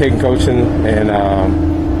 They've been taking coaching, and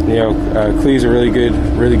Clee's a really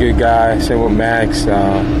good guy. Same with Max,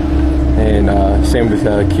 and same with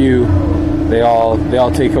Q. They all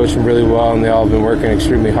take coaching really well, and they all have been working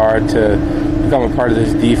extremely hard to become a part of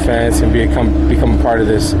this defense and become a part of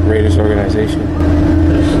this Raiders organization.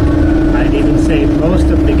 Even say most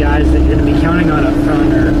of the guys that you're going to be counting on up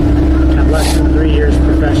front have less than 3 years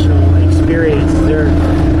professional experience. Is there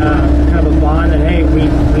kind of a bond that, hey, we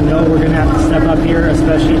know we're going to have to step up here,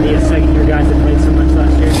 especially the second-year guys that played so much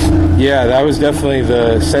last year? Yeah, that was definitely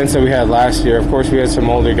the sense that we had last year. Of course, we had some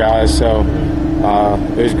older guys, so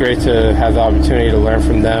it was great to have the opportunity to learn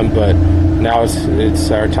from them, but now it's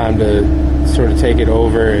our time to sort of take it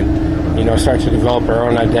over and start to develop our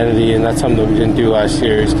own identity, and that's something that we didn't do last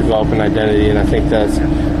year, is develop an identity, and I think that's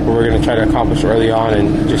what we're going to try to accomplish early on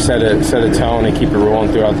and just set a tone and keep it rolling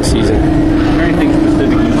throughout the season. Is there anything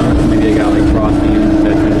specific you want, maybe a guy like Crosby and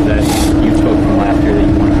veterans that you spoke from last year that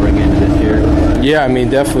you want to bring into this year? Yeah, I mean,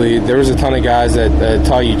 definitely. There was a ton of guys that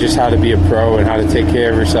taught you just how to be a pro and how to take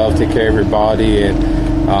care of yourself, take care of your body, and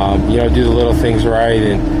do the little things right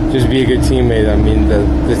and just be a good teammate. I mean,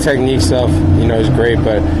 the technique stuff, is great,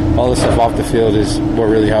 but all the stuff off the field is what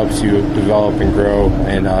really helps you develop and grow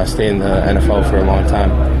and stay in the NFL for a long time.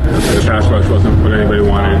 The pass rush wasn't what anybody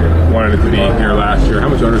wanted it to be here last year. How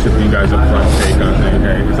much ownership do you guys up front take on saying,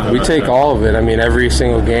 hey, it's not we take all of it. I mean, every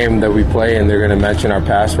single game that we play in, they're going to mention our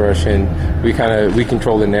pass rush, and we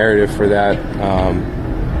control the narrative for that.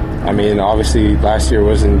 I mean, obviously last year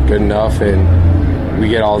wasn't good enough, and we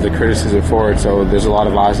get all the criticism for it, so there's a lot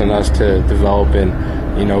of eyes on us to develop and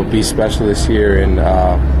be special this year and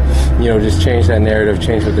just change that narrative,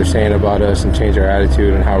 change what they're saying about us, and change our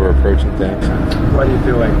attitude and how we're approaching things. Why do you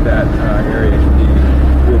feel like that area will be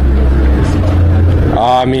improved?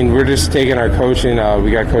 I mean, we're just taking our coaching.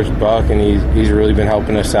 We got Coach Buck, and he's really been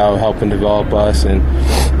helping us out, helping develop us, and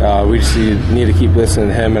we just need to keep listening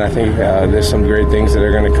to him, and I think there's some great things that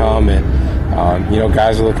are going to come, and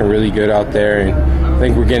guys are looking really good out there, and I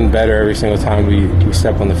think we're getting better every single time we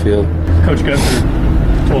step on the field. Coach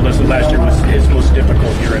Gunther told us that last year was his most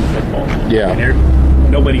difficult year in football. Yeah.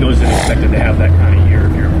 And nobody goes in expected to have that kind of year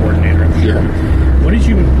if you're a coordinator, I'm sure. Yeah. What did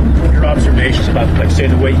your observations about, say,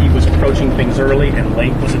 the way he was approaching things early and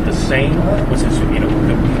late? Was it the same? Was his,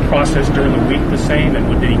 the process during the week the same?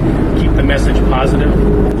 And did he keep the message positive?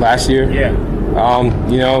 Last year? Yeah.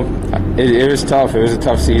 It was tough. It was a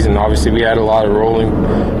tough season. Obviously, we had a lot of rolling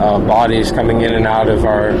bodies coming in and out of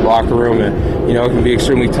our locker room, and it can be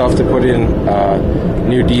extremely tough to put in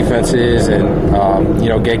new defenses and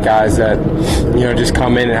get guys that just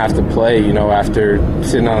come in and have to play after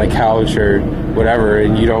sitting on the couch or whatever,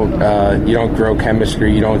 and you don't grow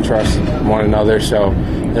chemistry, you don't trust one another. So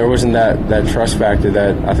there wasn't that trust factor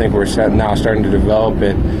that I think we're starting to develop,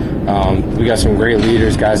 and we got some great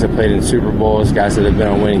leaders, guys that played in Super Bowls, guys that have been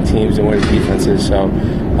on winning teams and winning defenses. So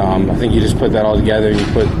I think you just put that all together and you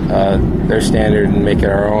put their standard and make it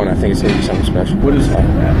our own. I think it's going to be something special. What does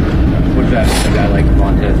that a guy like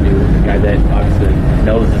Montez do? A guy that obviously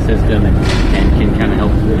knows the system and can kind of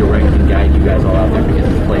help direct and guide you guys all out there because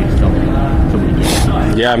he's played so many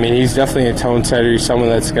games. Yeah, I mean, he's definitely a tone setter. He's someone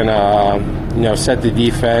that's going to set the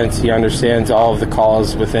defense. He understands all of the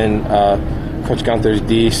calls within Coach Gunther's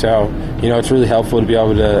D, so it's really helpful to be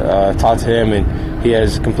able to talk to him, and he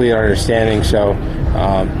has complete understanding. So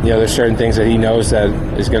there's certain things that he knows that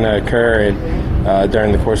is going to occur and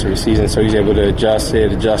during the course of the season, so he's able to adjust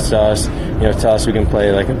to us, tell us we can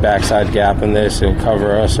play like a backside gap in this and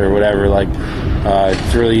cover us or whatever.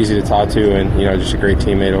 It's really easy to talk to, and just a great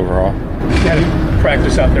teammate overall. Yeah,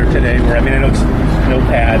 practice out there today where I know it's no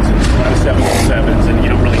pads and it's a lot of 7-on-7s and you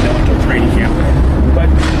don't really know until training camp, but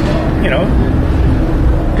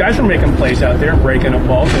guys were making plays out there, breaking up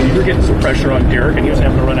balls, and you were getting some pressure on Derek, and he was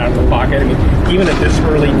having to run out of the pocket. I mean, even at this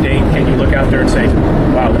early date, can you look out there and say,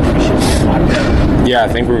 "Wow, we should be a lot better"? Yeah, I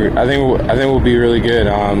think we'll be really good.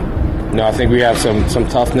 I think we have some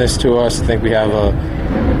toughness to us. I think we have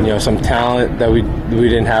some talent that we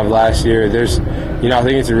didn't have last year. I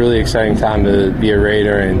think it's a really exciting time to be a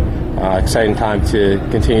Raider and exciting time to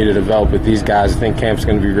continue to develop with these guys. I think camp's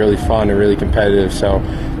going to be really fun and really competitive. So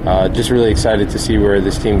just really excited to see where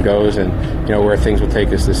this team goes and where things will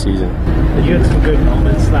take us this season. You had some good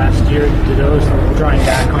moments last year. Do those, drawing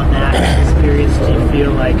back on that experience, do you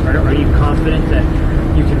feel like, are you confident that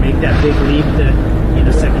you can make that big leap that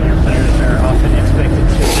second-year players are often expected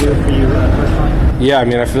to do for you personally? Yeah,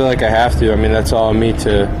 I feel like I have to. That's all on me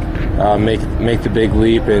to make the big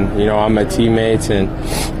leap, and I'm my teammates, and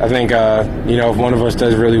I think if one of us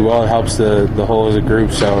does really well, it helps the whole as a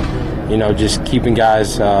group. So just keeping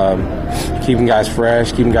guys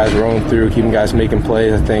fresh, keeping guys rolling through, keeping guys making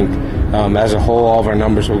plays, I think as a whole, all of our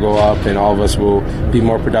numbers will go up, and all of us will be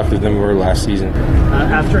more productive than we were last season.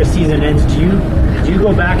 After a season ends, do you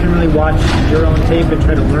go back and really watch your own tape and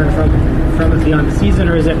try to learn from it beyond the season,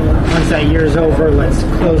 or is it once that year is over, let's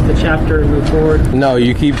close the chapter and move forward? No,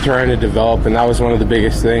 you keep trying to develop, and that was one of the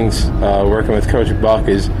biggest things working with Coach Buck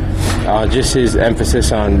is just his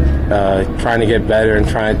emphasis on trying to get better and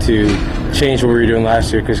trying to change what we were doing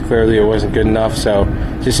last year, because clearly it wasn't good enough. So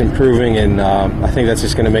just improving, and I think that's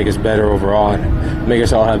just going to make us better overall and make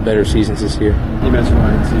us all have better seasons this year. You mentioned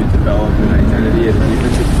wanting to develop an identity at the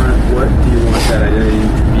defensive front. What do you want that identity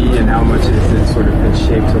to be, and how much has it sort of been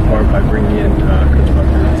shaped so far by bringing in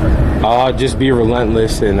Coach Buck? Just be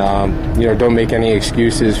relentless, and don't make any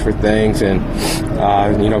excuses for things, and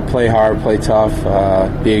play hard, play tough,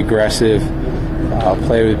 be aggressive,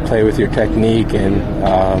 play with your technique, and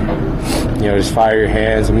just fire your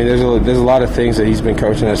hands. I mean, there's a lot of things that he's been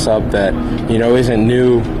coaching us up that isn't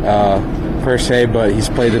new per se, but he's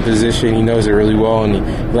played the position, he knows it really well, and he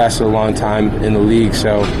lasted a long time in the league.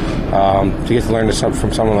 So to get to learn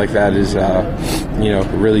from someone like that is a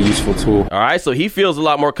really useful tool. All right, so he feels a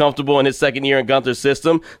lot more comfortable in his second year in Gunther's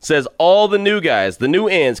system. Says all the new guys, the new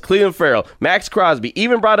ends, Cleveland Farrell, Max Crosby,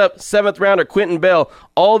 even brought up 7th rounder Quentin Bell.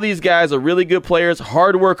 All these guys are really good players,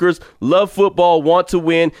 hard workers, love football, want to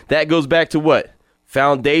win. That goes back to what?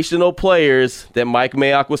 Foundational players that Mike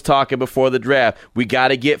Mayock was talking before the draft. We got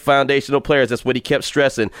to get foundational players. That's what he kept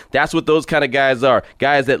stressing. That's what those kind of guys are.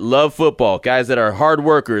 Guys that love football, guys that are hard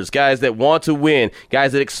workers, guys that want to win,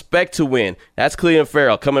 guys that expect to win. That's Cleveland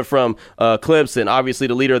Farrell coming from Clemson, obviously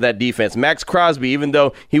the leader of that defense. Max Crosby, even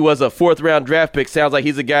though he was a 4th-round draft pick, sounds like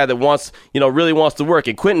he's a guy that wants, really wants to work.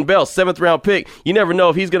 And Quentin Bell, 7th-round pick, you never know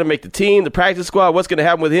if he's going to make the team, the practice squad, what's going to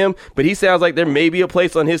happen with him, but he sounds like there may be a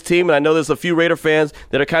place on his team, and I know there's a few Raider fans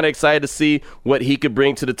that are kind of excited to see what he could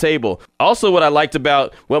bring to the table. Also, what I liked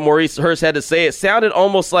about what Maurice Hurst had to say, it sounded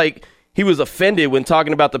almost like he was offended when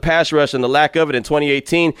talking about the pass rush and the lack of it in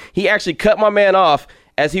 2018. He actually cut my man off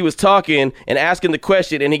as he was talking and asking the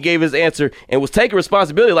question, and he gave his answer and was taking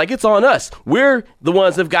responsibility like it's on us. We're the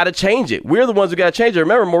ones that have got to change it. We're the ones who got to change it.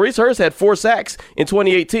 Remember, Maurice Hurst had 4 sacks in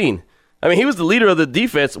 2018. I mean, he was the leader of the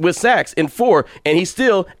defense with sacks in 4, and he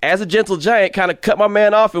still, as a gentle giant, kind of cut my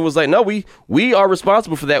man off and was like, no, we are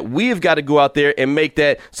responsible for that. We have got to go out there and make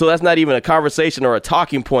that so that's not even a conversation or a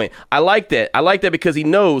talking point. I like that. I like that because he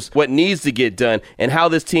knows what needs to get done and how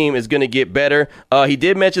this team is going to get better. He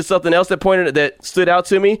did mention something else that stood out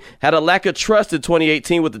to me, had a lack of trust in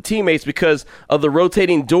 2018 with the teammates because of the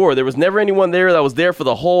rotating door. There was never anyone there that was there for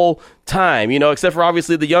the whole time, except for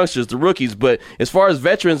obviously the youngsters, the rookies. But as far as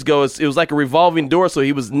veterans go, it was like a revolving door, so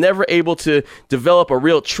he was never able to develop a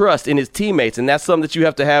real trust in his teammates, and that's something that you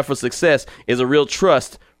have to have for success, is a real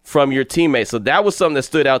trust from your teammates. So that was something that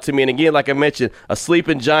stood out to me. And again, like I mentioned, a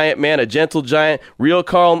sleeping giant, man, a gentle giant, real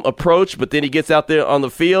calm approach, but then he gets out there on the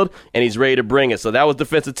field and he's ready to bring it. So that was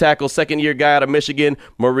defensive tackle, second-year guy out of Michigan,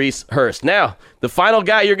 Maurice Hurst. Now, the final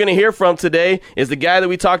guy you're going to hear from today is the guy that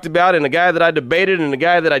we talked about and the guy that I debated and the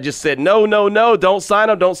guy that I just said, no, don't sign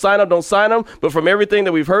him. But from everything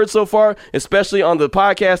that we've heard so far, especially on the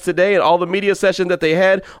podcast today and all the media sessions that they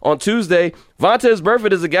had on Tuesday, Vontaze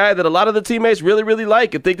Burfict is a guy that a lot of the teammates really, really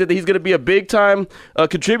like and think that he's going to be a big-time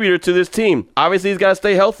contributor to this team. Obviously, he's got to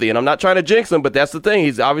stay healthy, and I'm not trying to jinx him, but that's the thing.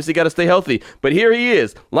 He's obviously got to stay healthy. But here he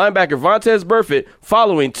is, linebacker Vontaze Burfict,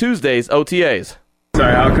 following Tuesday's OTAs.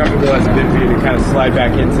 Sorry, how comfortable has it been for you to kind of slide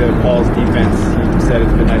back into Paul's defense? You said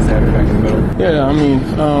it's been nice to have you back in the middle. Yeah, I mean,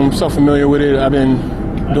 I'm so familiar with it. I've been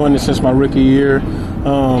doing this since my rookie year.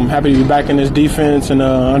 Happy to be back in this defense and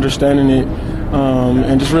understanding it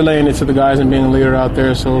and just relaying it to the guys and being a leader out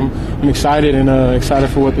there. So I'm excited and excited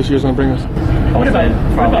for what this year's going to bring us. What about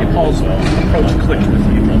Paul's approach clicked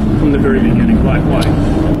with you from the very beginning?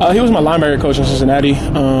 Why? He was my linebacker coach in Cincinnati.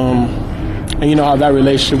 And you know how that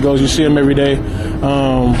relationship goes. You see him every day.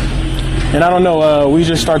 And I don't know, we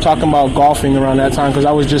just started talking about golfing around that time because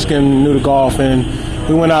I was just getting new to golf. And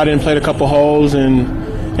we went out and played a couple holes.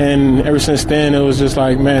 And ever since then, it was just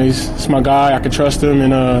like, man, he's my guy. I can trust him.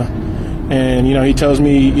 And he tells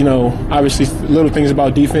me, obviously little things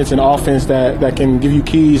about defense and offense that can give you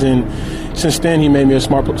keys. And since then, he made me a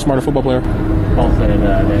smarter football player. Paul said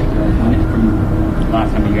that from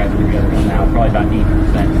last time you guys were together till now, probably about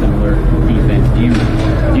 80% similar defense. Do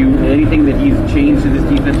you anything that he's changed in this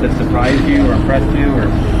defense that surprised you or impressed you? Or?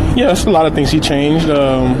 Yeah, there's a lot of things he changed.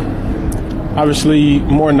 Obviously,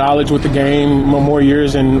 more knowledge with the game, more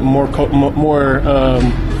years, and more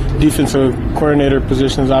defensive coordinator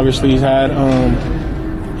positions. Obviously, he's had.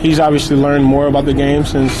 He's obviously learned more about the game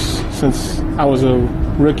since I was a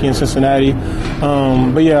rookie in Cincinnati.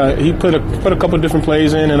 But yeah, he put a couple of different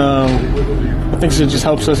plays in, and I think it just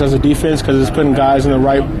helps us as a defense because it's putting guys in the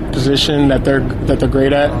right position that they're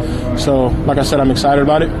great at. So, like I said, I'm excited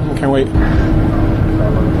about it. I can't wait.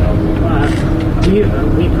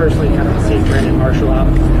 We personally haven't seen Brandon Marshall out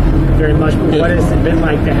very much, but what has it been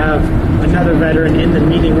like to have another veteran in the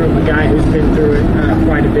meeting room, a guy who's been through it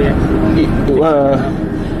quite a bit?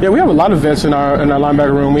 Yeah, we have a lot of vets in our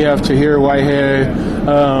linebacker room. We have Tahir Whitehead,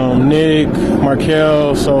 Nick,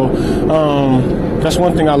 Markel. So that's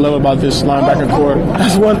one thing I love about this linebacker corps.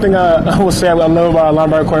 That's one thing I will say I love about our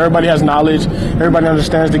linebacker corps. Everybody has knowledge. Everybody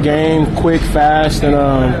understands the game, quick, fast, and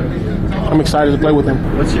I'm excited to play with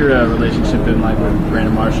him. What's your relationship been like with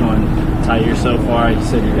Brandon Marshall and Tahir so far? You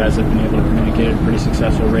said you guys have been able to communicate at a pretty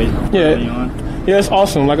successful rate. Yeah, it's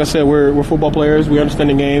awesome. Like I said, we're football players. We understand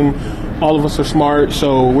the game. All of us are smart,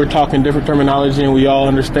 so we're talking different terminology, and we all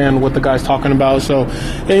understand what the guy's talking about. So,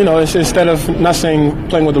 it's instead of not saying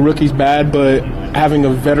playing with the rookie's bad, but having a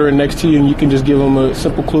veteran next to you and you can just give them a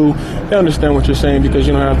simple clue, they understand what you're saying because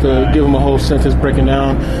you don't have to give them a whole sentence breaking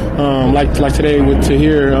down. Like today with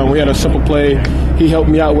Tahir, we had a simple play. He helped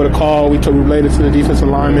me out with a call. We relayed it to the defensive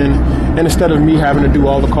lineman, and instead of me having to do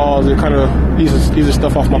all the calls, it kind of eases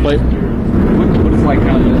stuff off my plate. What is like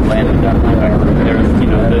kind of the land of that linebacker? There's,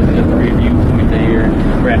 the three of you, Tahir,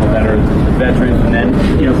 Brandon, that are the veterans, and then,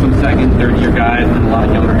 some second, third-year guys, and a lot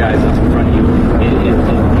of younger guys up in front of you. Do you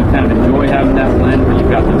kind of enjoy having that blend where you've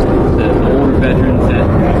got the older veterans that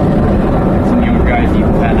some younger guys you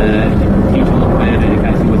can kind of teach a little bit and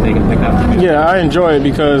kind of see what they can pick up? Yeah, I enjoy it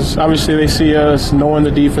because obviously they see us knowing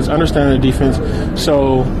the defense, understanding the defense,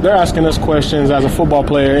 so they're asking us questions as a football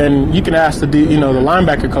player, and you can ask the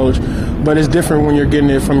linebacker coach, but it's different when you're getting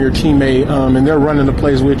it from your teammate, and they're running the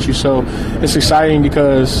plays with you. So it's exciting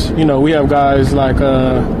because, we have guys like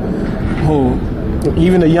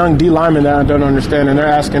even the young D linemen that I don't understand, and they're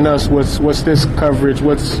asking us what's this coverage,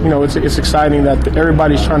 it's exciting that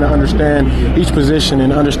everybody's trying to understand each position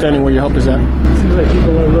and understanding where your help is at. It seems like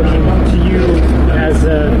people are looking to you as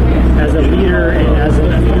a leader and as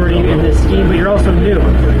an authority in this scheme, but you're also new.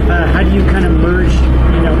 How do you kind of merge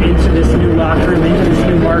into this new locker room, into this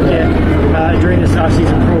new market during this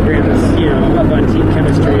offseason program that's up on team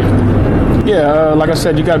chemistry? Yeah, like I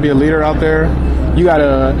said, you got to be a leader out there. You got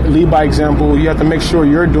to lead by example. You have to make sure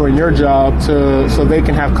you're doing your job so they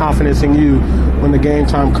can have confidence in you when the game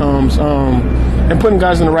time comes. And putting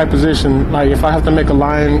guys in the right position. Like if I have to make a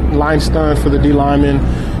line stunt for the D lineman,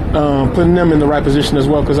 putting them in the right position as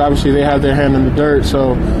well because obviously they have their hand in the dirt.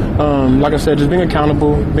 So, like I said, just being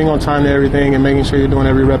accountable, being on time to everything, and making sure you're doing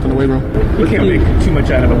every rep in the weight room. You can't make too much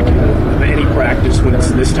out of any practice when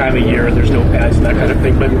it's this time of year. There's no pads and that kind of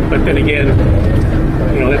thing. But then again,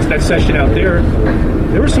 that session out there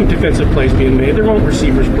were some defensive plays being made. There weren't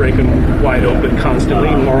receivers breaking wide open constantly.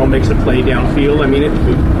 Morrow makes a play downfield. I mean,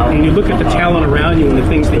 when you look at the talent around you and the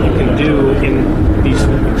things that you can do in these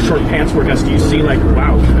short pants workouts, do you see like,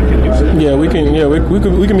 wow, we can do something? Yeah, we can. Yeah,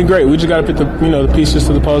 we can be great. We just got to put the pieces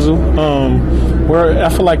to the puzzle. I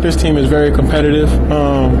feel like this team is very competitive.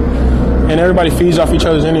 And everybody feeds off each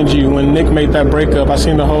other's energy. When Nick made that breakup, I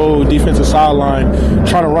seen the whole defensive sideline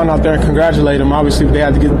trying to run out there and congratulate him. Obviously, they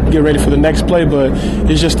had to get ready for the next play, but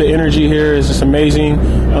it's just the energy here is just amazing.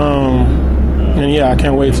 And yeah, I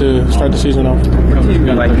can't wait to start the season off. What do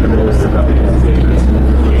you like the most about this?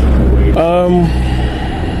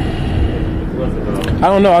 I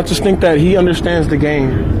don't know. I just think that he understands the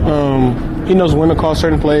game. He knows when to call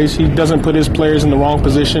certain plays. He doesn't put his players in the wrong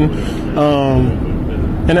position.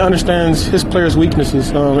 And understands his players'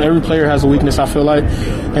 weaknesses. Every player has a weakness, I feel like,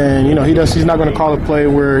 and he's not going to call a play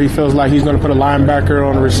where he feels like he's going to put a linebacker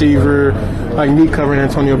on a receiver, like me covering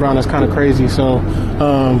Antonio Brown. That's kind of crazy. So,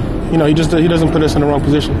 he doesn't put us in the wrong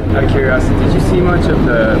position. Out of curiosity, did you see much of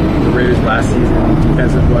the Raiders last season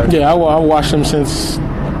defensive play? Yeah, I watched them since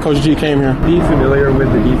Coach G came here. Being familiar with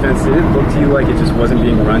the defense, did it look to you like it just wasn't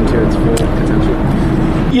being run to its full potential?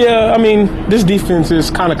 Yeah, I mean, this defense is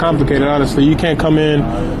kind of complicated, honestly. You can't come in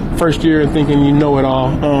first year and thinking you know it all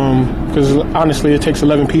because, honestly, it takes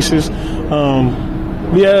 11 pieces.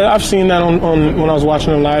 Yeah, I've seen that on when I was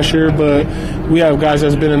watching them last year, but we have guys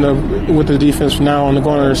that's been with the defense now on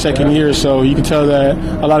going on their second year, so you can tell that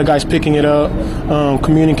a lot of guys picking it up,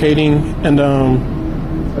 communicating, and,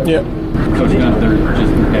 yeah. Coach Gunther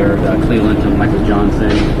just compared Cleveland to Michael Johnson.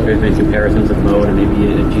 There's been comparisons of Mo to maybe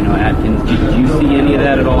Geno Atkins. Do you see any of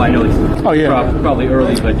that at all? I know it's probably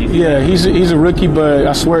early, but do you see he's a rookie, but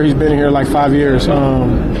I swear he's been here like 5 years.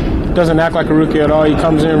 doesn't act like a rookie at all. He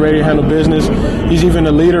comes in ready to handle business. He's even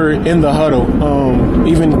a leader in the huddle.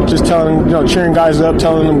 Even just cheering guys up,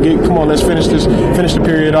 telling them, come on, let's finish the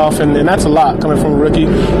period off. And that's a lot coming from a rookie.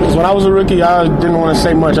 Because when I was a rookie, I didn't want to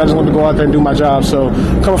say much. I just wanted to go out there and do my job. So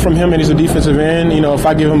coming from him, and he's a defensive end, if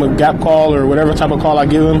I give him a gap call or whatever type of call I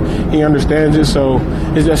give him, he understands it. So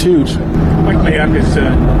that's huge. Mike Mayock has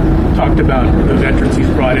talked about the veterans he's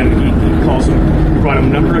brought in. He calls them, brought a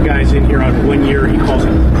number of guys in here on 1 year. He calls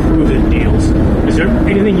them proven deals. Is there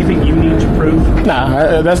anything you think you need to prove?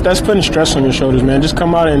 Nah, that's putting stress on your shoulders, man. Just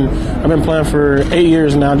come out, and I've been playing for 8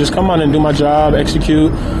 years now. Just come out and do my job,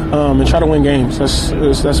 execute, and try to win games.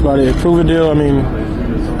 That's about it. Prove a deal. I mean,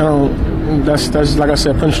 I don't. That's like I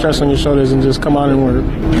said, putting stress on your shoulders and just come out and work.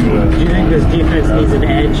 Do you think this defense needs an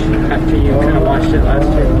edge after you kind of watched it last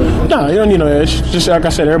year? No, you don't need no edge. Just like I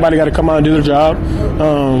said, everybody got to come out and do their job.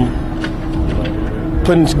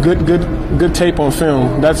 Putting good tape on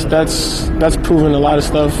film. That's proven a lot of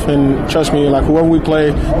stuff. And trust me, like whoever we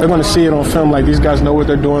play, they're going to see it on film. Like these guys know what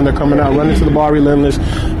they're doing. They're coming out, running to the ball, relentless.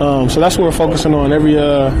 So that's what we're focusing on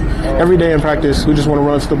every day in practice. We just want to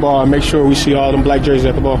run to the ball and make sure we see all them black jerseys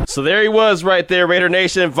at the ball. So there he was right there, Raider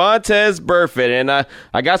Nation, Vontaze Burfict. And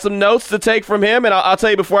I got some notes to take from him, and I'll tell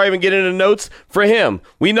you before I even get into notes for him.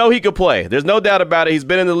 We know he could play. There's no doubt about it. He's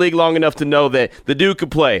been in the league long enough to know that the dude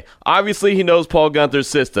could play. Obviously, he knows Paul Gunther's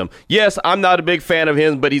system. Yes, I'm not a big fan of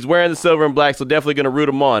him, but he's wearing the silver and black, so definitely going to root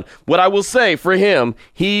him on. What I will say for him,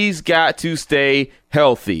 he's got to stay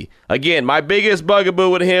healthy. Again, my biggest bugaboo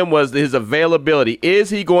with him was his availability. Is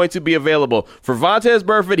he going to be available? For Vontaze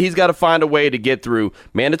Burfict, he's got to find a way to get through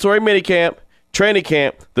mandatory minicamp, training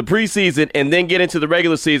camp, the preseason, and then get into the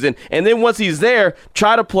regular season. And then once he's there,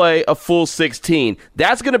 try to play a full 16.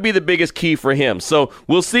 That's going to be the biggest key for him. So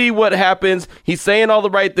we'll see what happens. He's saying all the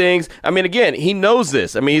right things. I mean, again, he knows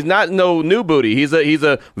this. I mean, he's not no new booty. He's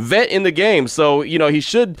a vet in the game. So, he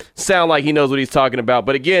should sound like he knows what he's talking about.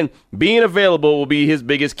 But again, being available will be his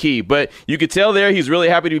biggest key. But you could tell there he's really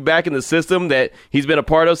happy to be back in the system that he's been a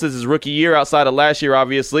part of since his rookie year, outside of last year,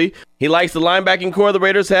 obviously. He likes the linebacking core the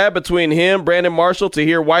Raiders have between him, Brandon Marshall,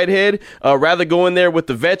 Tahir Whitehead. Rather go in there with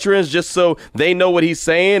the veterans just so they know what he's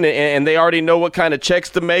saying and they already know what kind of checks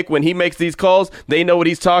to make when he makes these calls. They know what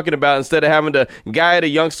he's talking about instead of having to guide a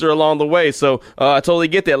youngster along the way. So I totally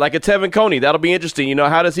get that. Like a Tevin Coney, that'll be interesting.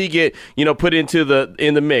 How does he get put into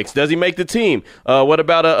in the mix? Does he make the team? What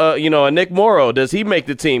about a Nick Morrow? Does he make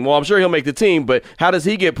the team? Well, I'm sure he'll make the team, but how does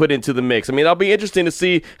he get put into the mix? I mean, that'll be interesting to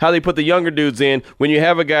see how they put the younger dudes in when you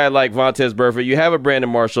have a guy like Vontaze Burfict, you have a Brandon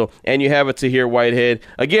Marshall, and you have a Tahir Whitehead.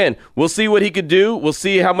 Again, we'll see what he could do. We'll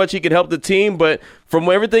see how much he can help the team, but from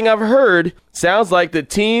everything I've heard, sounds like the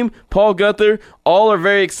team, Paul Gunther, all are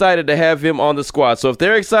very excited to have him on the squad. So if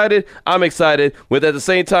they're excited, I'm excited, with at the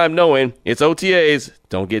same time knowing it's OTAs.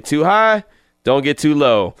 Don't get too high. Don't get too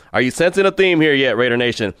low. Are you sensing a theme here yet, Raider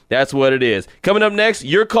Nation? That's what it is. Coming up next,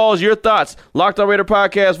 your calls, your thoughts. Locked On Raider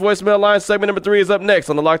Podcast voicemail line segment number 3 is up next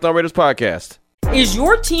on the Locked On Raiders Podcast. Is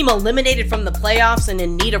your team eliminated from the playoffs and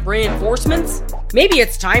in need of reinforcements? Maybe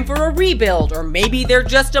it's time for a rebuild, or maybe they're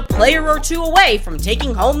just a player or two away from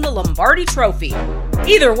taking home the Lombardi Trophy.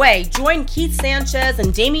 Either way, join Keith Sanchez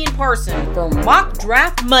and Damian Parson for Mock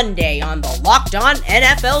Draft Monday on the Locked On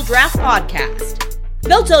NFL Draft Podcast.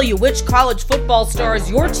 They'll tell you which college football stars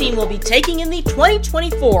your team will be taking in the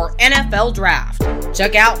 2024 NFL Draft.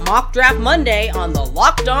 Check out Mock Draft Monday on the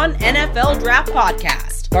Locked On NFL Draft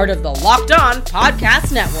Podcast, part of the Locked On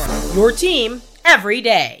Podcast Network. Your team every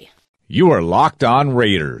day. You are Locked On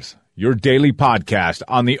Raiders, your daily podcast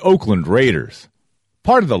on the Oakland Raiders,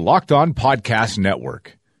 part of the Locked On Podcast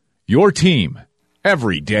Network. Your team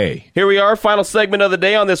every day. Here we are, final segment of the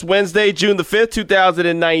day on this Wednesday, June the 5th,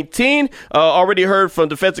 2019. Already heard from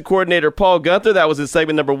defensive coordinator Paul Gunther. That was in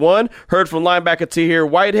segment number 1. Heard from linebacker Tahir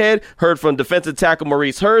Whitehead. Heard from defensive tackle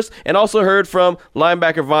Maurice Hurst. And also heard from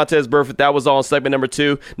linebacker Vontaze Burfict. That was all in segment number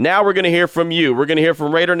 2. Now we're going to hear from you. We're going to hear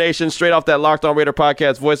from Raider Nation straight off that Locked On Raider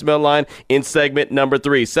Podcast voicemail line in segment number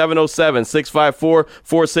 3.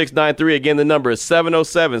 707-654-4693. Again, the number is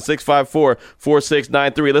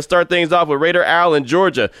 707-654-4693. Let's start things off with Raider Al in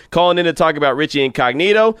Georgia, calling in to talk about Richie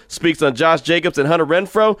Incognito, speaks on Josh Jacobs and Hunter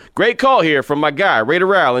Renfrow. Great call here from my guy,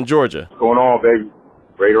 Raider Al in Georgia. What's going on, baby?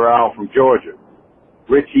 Raider Al from Georgia.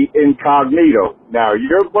 Richie Incognito. Now,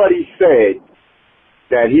 your buddy said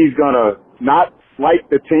that he's going to not like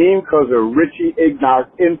the team because of Richie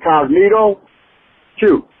Incognito.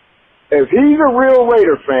 Q. If he's a real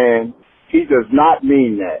Raider fan, he does not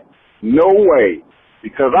mean that. No way.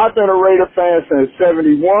 Because I've been a Raider fan since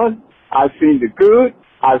 71. I've seen the good,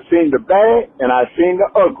 I've seen the bad, and I've seen the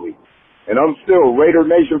ugly. and I'm still Raider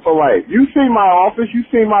Nation for life. You see my office, you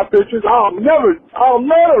see my pictures. I'll never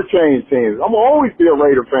change teams. I'm gonna always be a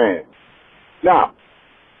Raider fan. Now,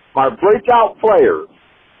 my breakout players,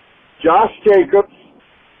 Josh Jacobs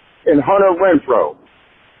and Hunter Renfrow.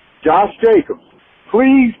 Josh Jacobs,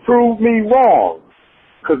 please prove me wrong,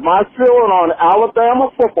 because my feeling on Alabama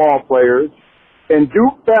football players and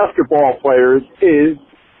Duke basketball players is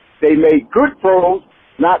they make good pros,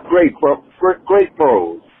 not great pros.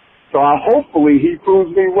 So hopefully he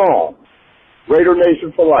proves me wrong. Raider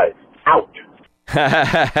Nation for life. Out.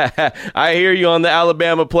 I hear you on the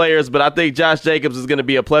Alabama players, but I think Josh Jacobs is going to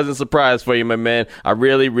be a pleasant surprise for you, my man. I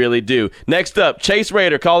really, really do. Next up, Chase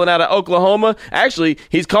Raider calling out of Oklahoma. Actually,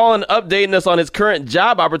 he's updating us on his current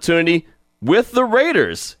job opportunity with the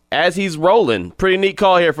Raiders as he's rolling. Pretty neat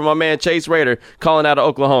call here from my man Chase Raider calling out of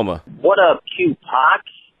Oklahoma. What up, Q-Pox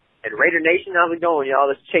and Raider Nation? How's it going, y'all?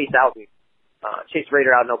 This is Chase out me. Chase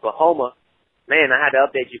Raider out in Oklahoma. Man, I had to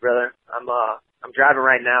update you, brother. I'm driving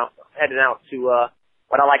right now, heading out to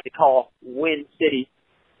what I like to call Win City.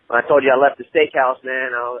 When I told you I left the steakhouse,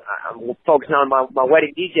 man, I'm focusing on my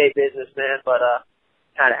wedding DJ business, man, but I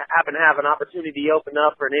happen to have an opportunity open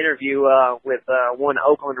up for an interview with one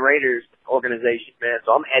Oakland Raiders organization, man,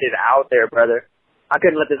 so I'm headed out there, brother. I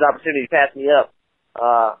couldn't let this opportunity pass me up.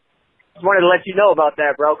 Just wanted to let you know about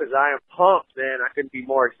that, bro, because I am pumped, man. I couldn't be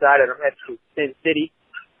more excited. I'm headed to Sin City.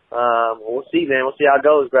 We'll see, man. We'll see how it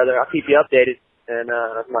goes, brother. I'll keep you updated. And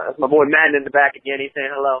that's my boy Madden in the back again. He's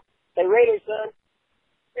saying hello. Hey, Raiders, son.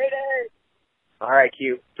 Raiders. All right,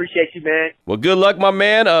 Q. Appreciate you, man. Well, good luck, my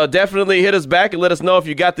man. Definitely hit us back and let us know if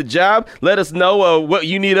you got the job. Let us know what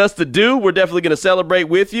you need us to do. We're definitely going to celebrate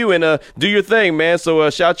with you and do your thing, man. So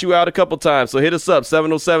shout you out a couple times. So hit us up,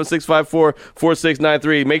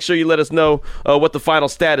 707-654-4693. Make sure you let us know what the final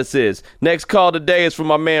status is. Next call today is from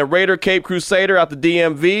my man Raider Cape Crusader out the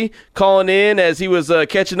DMV, calling in as he was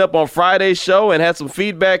catching up on Friday's show and had some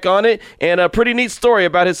feedback on it and a pretty neat story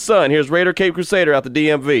about his son. Here's Raider Cape Crusader out the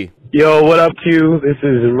DMV. Yo, what up, Q? This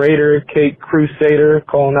is Raider Cape Crusader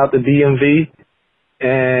calling out the DMV,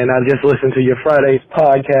 and I just listened to your Friday's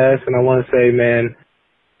podcast, and I want to say, man,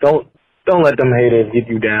 don't let them haters get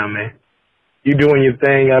you down, man. You doing your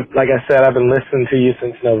thing. Like I said, I've been listening to you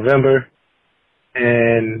since November,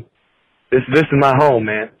 and this is my home,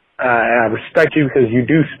 man. I respect you because you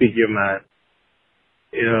do speak your mind.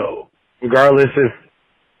 You know, regardless if,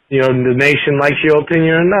 you know, the nation likes your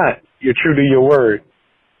opinion or not, you're true to your word.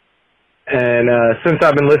 And since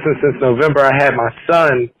I've been listening since November, I had my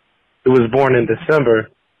son who was born in December.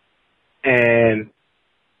 And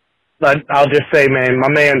I'll just say, man, my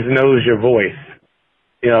man knows your voice.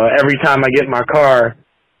 You know, every time I get in my car,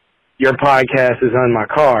 your podcast is on my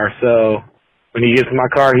car. So when he gets in my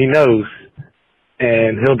car, he knows.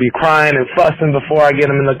 And he'll be crying and fussing before I get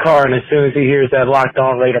him in the car. And as soon as he hears that Locked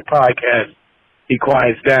On Raider podcast, he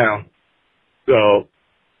quiets down. So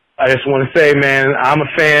I just want to say, man, I'm a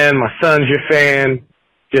fan. My son's your fan.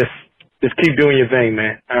 Just keep doing your thing,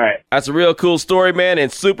 man. All right. That's a real cool story, man,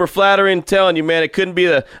 and super flattering. Telling you, man, it couldn't be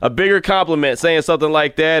a bigger compliment saying something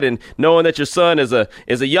like that, and knowing that your son is a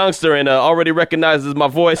youngster and already recognizes my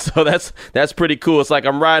voice. So that's pretty cool. It's like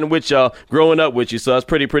I'm riding with y'all, growing up with you. So that's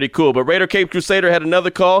pretty cool. But Raider Cape Crusader had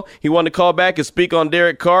another call. He wanted to call back and speak on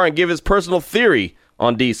Derek Carr and give his personal theory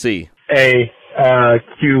on DC. Hey,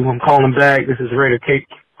 Q, I'm calling back. This is Raider Cape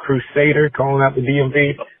Crusader calling out the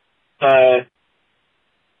DMV.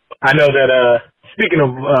 I know that, speaking of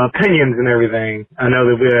opinions and everything, I know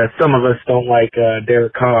that some of us don't like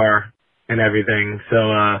Derek Carr and everything. So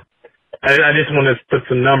I just want to put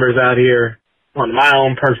some numbers out here on my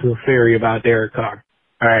own personal theory about Derek Carr.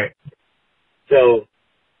 All right. So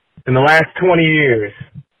in the last 20 years,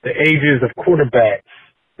 the ages of quarterbacks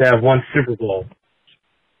that have won Super Bowl.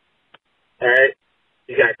 All right.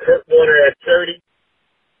 You got Kurt Warner at 30.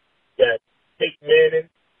 You got Peyton Manning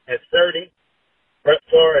at 30. Brett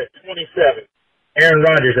Favre at 27. Aaron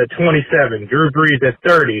Rodgers at 27. Drew Brees at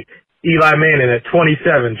 30. Eli Manning at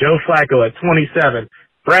 27. Joe Flacco at 27.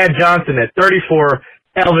 Brad Johnson at 34.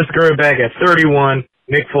 Elvis Grbac at 31.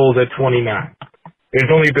 Nick Foles at 29.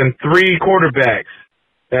 There's only been 3 quarterbacks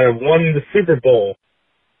that have won the Super Bowl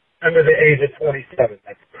under the age of 27.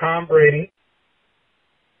 That's Tom Brady,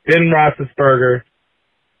 Ben Roethlisberger,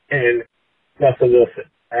 and Russell Wilson.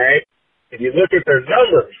 All right? If you look at their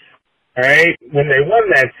numbers, all right, when they won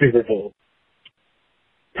that Super Bowl,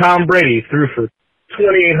 Tom Brady threw for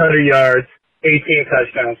 2,800 yards, 18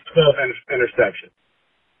 touchdowns, 12 interceptions.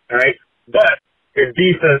 All right? But his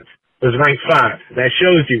defense was ranked 5. That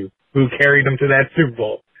shows you who carried him to that Super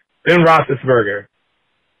Bowl. Ben Roethlisberger,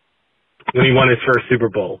 when he won his first Super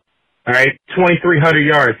Bowl. All right, 2,300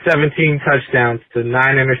 yards, 17 touchdowns to 9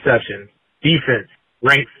 interceptions. Defense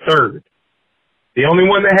ranked 3rd. The only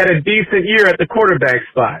one that had a decent year at the quarterback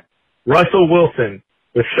spot, Russell Wilson,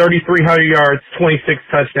 with 3,300 yards, 26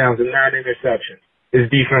 touchdowns, and 9 interceptions. His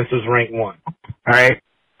defense was ranked 1. All right,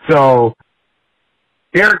 so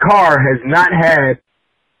Derek Carr has not had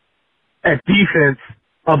a defense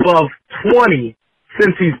above 20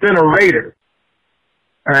 since he's been a Raider.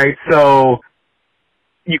 All right, so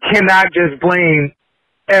you cannot just blame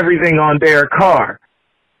everything on Derek Carr.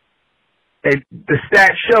 The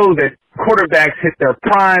stats show that quarterbacks hit their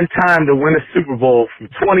prime time to win a Super Bowl from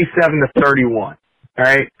 27 to 31. All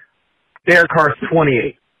right, Derek Carr's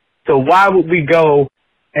 28. So why would we go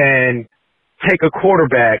and take a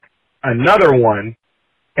quarterback, another one,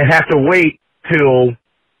 and have to wait till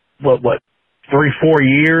what 3-4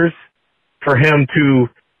 years for him to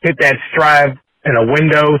hit that stride in a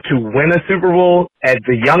window to win a Super Bowl at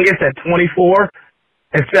the youngest at 24,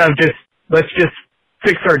 instead of let's just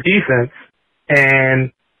fix our defense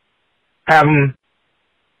and have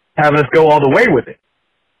us go all the way with it.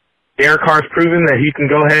 Derek Carr's proven that he can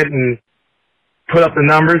go ahead and put up the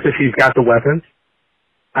numbers if he's got the weapons.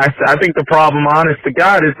 I think the problem, honest to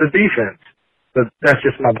God, is the defense. But that's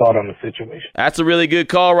just my thought on the situation. That's a really good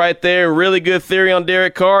call right there. Really good theory on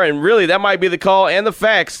Derek Carr. And really, that might be the call and the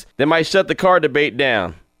facts that might shut the Carr debate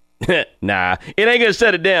down. Nah, it ain't going to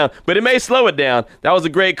shut it down, but it may slow it down. That was a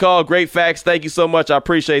great call. Great facts. Thank you so much. I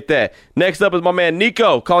appreciate that. Next up is my man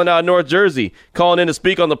Nico, calling out of North Jersey, calling in to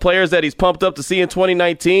speak on the players that he's pumped up to see in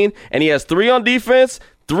 2019. And he has 3 on defense,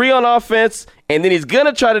 3 on offense, and then he's going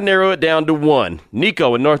to try to narrow it down to 1.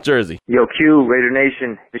 Nico in North Jersey. Yo, Q, Raider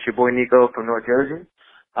Nation. It's your boy Nico from North Jersey.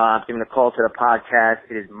 I'm giving a call to the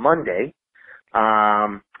podcast. It is Monday.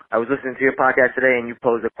 I was listening to your podcast today, and you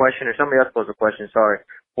posed a question, or somebody else posed a question, sorry.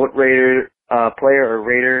 What Raider player or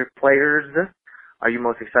Raider players are you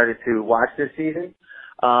most excited to watch this season?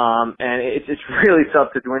 And it's really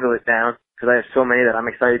tough to dwindle it down because I have so many that I'm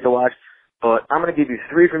excited to watch. But I'm going to give you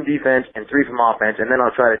 3 from defense and 3 from offense, and then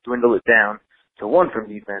I'll try to dwindle it down to 1 from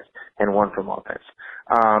defense and 1 from offense.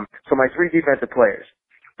 So my 3 defensive players.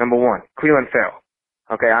 Number 1, Cleveland Farrell.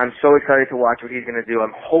 Okay, I'm so excited to watch what he's going to do.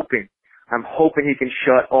 I'm hoping he can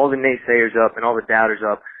shut all the naysayers up and all the doubters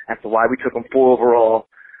up as to why we took him 4 overall.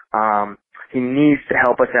 He needs to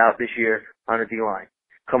help us out this year on the D-line,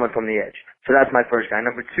 coming from the edge. So that's my first guy.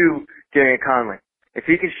 Number 2, Darian Conley. If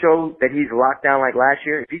he can show that he's locked down like last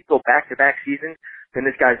year, if he can go back-to-back seasons, then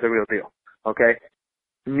this guy's the real deal. Okay?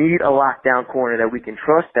 Need a lockdown corner that we can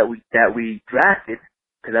trust, that we drafted,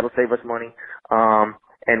 because that'll save us money,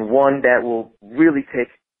 and one that will really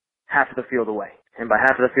take half of the field away. And by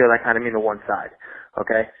half of the field, I kind of mean the one side.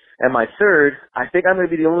 Okay? And my third, I think I'm going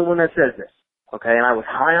to be the only one that says this. Okay? And I was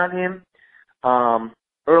high on him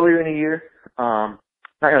earlier in the year.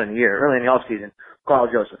 Early in the offseason, Carl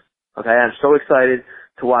Joseph. Okay? I'm so excited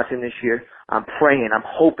to watch him this year. I'm praying, I'm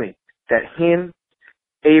hoping that him,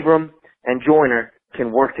 Abram, and Joyner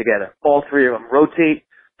can work together. All 3 of them rotate.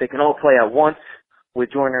 They can all play at once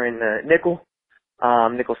with Joyner in the nickel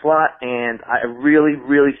slot, and I really,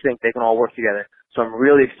 really think they can all work together. So I'm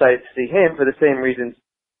really excited to see him for the same reasons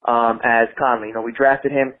as Conley. You know, we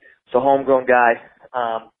drafted him. It's a homegrown guy,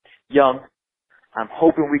 young. I'm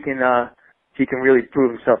hoping he can really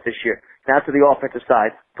prove himself this year. Now to the offensive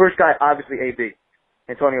side. First guy, obviously AB,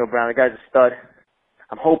 Antonio Brown. The guy's a stud.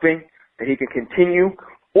 I'm hoping that he can continue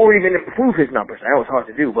or even improve his numbers. I know it's hard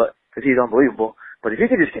to do, but because he's unbelievable. But if he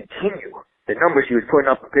can just continue the numbers he was putting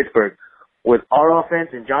up in Pittsburgh with our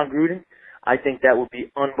offense and John Gruden, I think that would be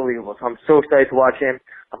unbelievable. So I'm so excited to watch him.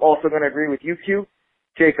 I'm also going to agree with you, Q.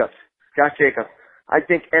 Josh Jacobs. I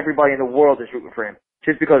think everybody in the world is rooting for him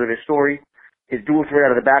just because of his story, his dual threat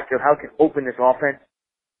out of the backfield, how he can open this offense.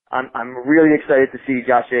 I'm really excited to see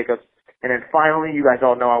Josh Jacobs. And then finally, you guys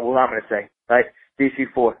all know what I'm going to say, right?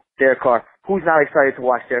 DC4, Derek Carr. Who's not excited to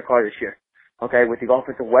watch Derek Carr this year? Okay, with the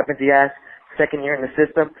offensive weapons he has, second year in the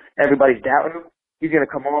system, everybody's doubting him. He's going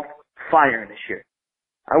to come off firing this year.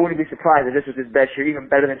 I wouldn't be surprised if this was his best year,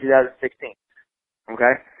 even better than 2016.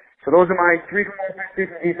 Okay? So those are my 3 from offense,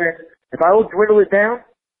 3 from defense. If I will dwindle it down,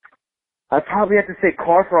 I'd probably have to say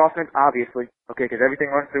Carr for offense, obviously, okay, because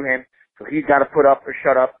everything runs through him. So he's got to put up or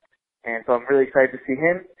shut up. And so I'm really excited to see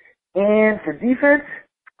him. And for defense,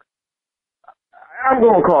 I'm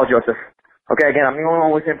going with Carl Joseph. Okay, again, I'm the only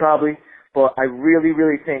one with him probably, but I really,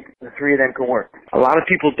 really think the 3 of them can work. A lot of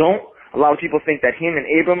people don't. A lot of people think that him and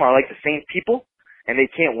Abram are like the same people, and they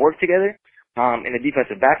can't work together in the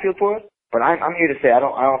defensive backfield for us. But I'm here to say I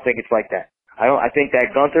don't think it's like that. I think that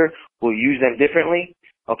Gunther will use them differently.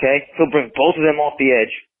 Okay, he'll bring both of them off the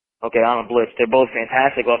edge. okay, on a blitz. They're both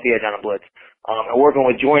fantastic off the edge on a blitz. And working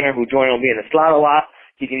with Joyner, who Joyner will be in the slot a lot.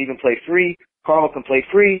 He can even play free. Carl can play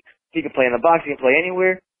free. He can play in the box. He can play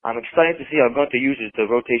anywhere. I'm excited to see how Gunther uses the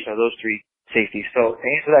rotation of those three safeties. So to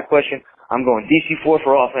answer that question, I'm going DC4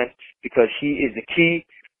 for offense because he is the key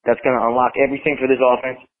that's going to unlock everything for this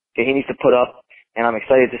offense that he needs to put up. And I'm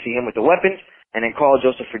excited to see him with the weapons. And then Carl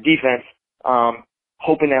Joseph for defense,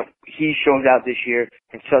 hoping that he shows out this year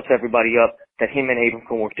and sets everybody up, that him and Abram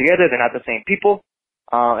can work together. They're not the same people.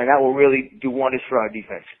 And that will really do wonders for our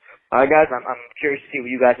defense. All right, guys, I'm curious to see what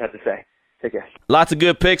you guys have to say. Take care. Lots of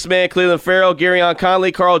good picks, man. Cleveland Farrell, Garyon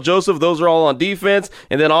Conley, Carl Joseph. Those are all on defense.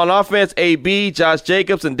 And then on offense, AB, Josh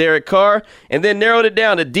Jacobs, and Derek Carr. And then narrowed it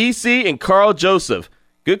down to DC and Carl Joseph.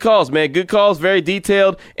 Good calls, man. Good calls. Very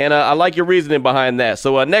detailed. And I like your reasoning behind that.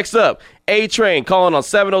 So next up, A-Train calling on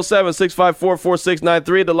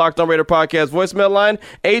 707-654-4693, the Locked On Raider podcast voicemail line.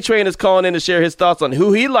 A-Train is calling in to share his thoughts on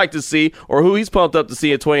who he'd like to see or who he's pumped up to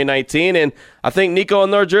see in 2019. And I think Nico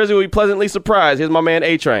in North Jersey will be pleasantly surprised. Here's my man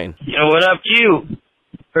A-Train. Yo, what up, Q?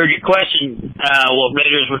 Heard your question. What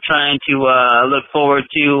Raiders were trying to look forward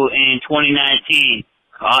to in 2019.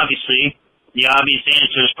 Obviously, the obvious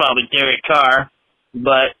answer is probably Derek Carr.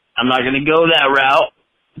 But I'm not going to go that route.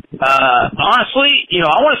 Honestly,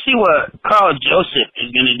 I want to see what Carl Joseph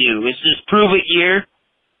is going to do. It's this prove-it year.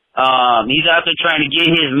 He's out there trying to get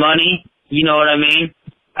his money. You know what I mean?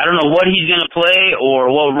 I don't know what he's going to play or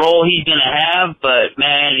what role he's going to have, but,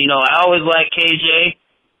 man, I always like KJ.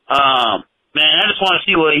 Man, I just want to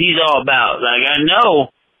see what he's all about. Like, I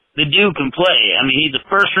know the dude can play. I mean, he's a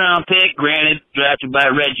first-round pick, granted, drafted by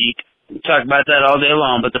Reggie. We talk about that all day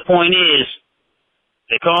long. But the point is,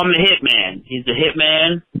 they call him the Hitman. He's the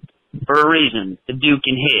Hitman for a reason. The dude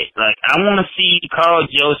can hit. Like, I want to see Carl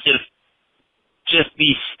Joseph just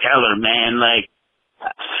be stellar, man. Like,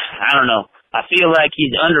 I don't know. I feel like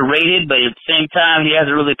he's underrated, but at the same time, he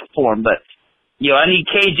hasn't really performed. But, I need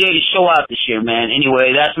KJ to show out this year, man.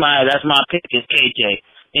 Anyway, that's my pick is KJ.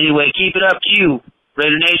 Anyway, keep it up, Q.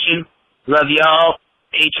 Raider Nation. Love y'all.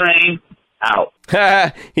 A-Train. Out.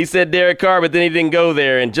 He said Derek Carr, but then he didn't go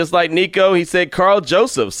there. And just like Nico, he said Carl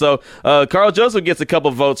Joseph. So Carl Joseph gets a couple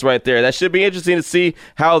votes right there. That should be interesting to see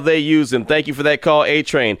how they use him. Thank you for that call,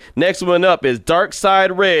 A-Train. Next one up is Dark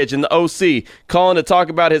Side Reg in the OC, calling to talk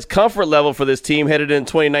about his comfort level for this team headed in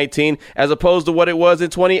 2019 as opposed to what it was in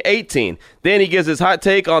 2018. Then he gives his hot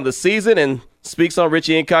take on the season and speaks on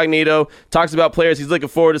Richie Incognito, talks about players he's looking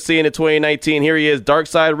forward to seeing in 2019. Here he is,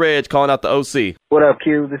 Darkside Reg, calling out the OC. What up,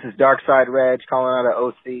 Q? This is Darkside Reg, calling out the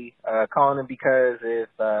OC. Calling him because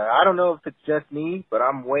I don't know if it's just me, but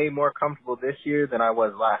I'm way more comfortable this year than I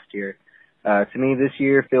was last year. To me, this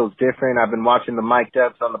year feels different. I've been watching the mic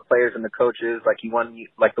ups on the players and the coaches like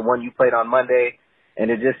the one you played on Monday,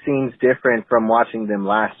 and it just seems different from watching them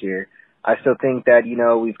last year. I still think that,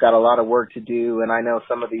 we've got a lot of work to do, and I know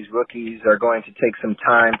some of these rookies are going to take some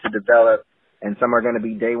time to develop, and some are going to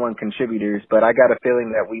be day one contributors, but I got a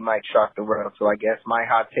feeling that we might shock the world. So I guess my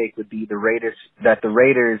hot take would be the Raiders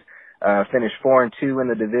finish 4-2 in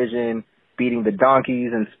the division, beating the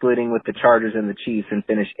Donkeys and splitting with the Chargers and the Chiefs and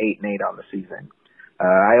finish 8-8 on the season.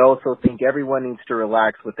 I also think everyone needs to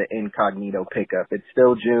relax with the Incognito pickup. It's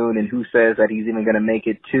still June, and who says that he's even going to make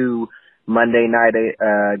it to Monday night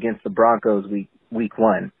against the Broncos week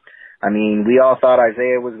 1. I mean, we all thought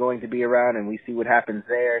Isaiah was going to be around, and we see what happens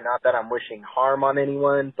there. Not that I'm wishing harm on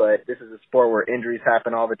anyone, but this is a sport where injuries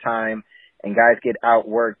happen all the time, and guys get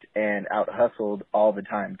outworked and out-hustled all the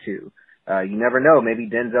time, too. You never know. Maybe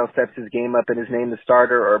Denzel steps his game up and is named the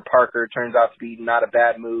starter, or Parker turns out to be not a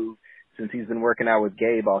bad move since he's been working out with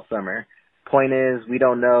Gabe all summer. Point is, we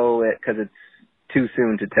don't know it because it's too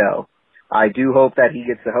soon to tell. I do hope that he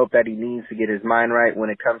gets the help that he needs to get his mind right when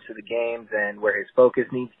it comes to the games and where his focus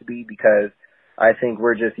needs to be, because I think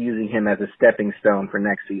we're just using him as a stepping stone for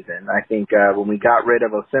next season. I think when we got rid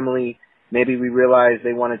of Osemele, maybe we realized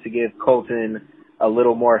they wanted to give Colton a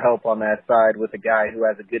little more help on that side with a guy who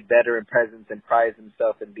has a good veteran presence and prides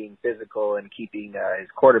himself in being physical and keeping his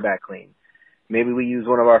quarterback clean. Maybe we use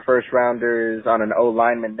one of our first rounders on an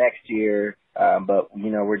O-lineman next year, but,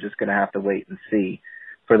 we're just going to have to wait and see.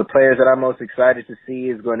 For the players that I'm most excited to see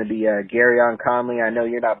is going to be Garyon Conley. I know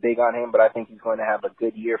you're not big on him, but I think he's going to have a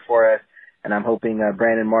good year for us. And I'm hoping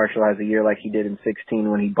Brandon Marshall has a year like he did in 2016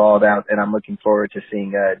 when he balled out. And I'm looking forward to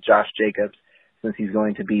seeing Josh Jacobs since he's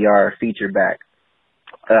going to be our feature back.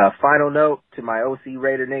 Final note to my OC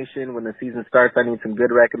Raider Nation. When the season starts, I need some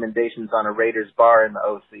good recommendations on a Raiders bar in the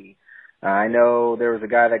OC. I know there was a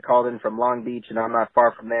guy that called in from Long Beach, and I'm not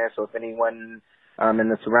far from there. So if anyone in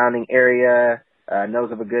the surrounding area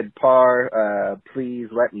knows of a good bar, please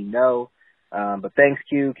let me know. But thanks,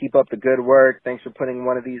 Q. Keep up the good work. Thanks for putting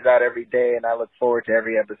one of these out every day, and I look forward to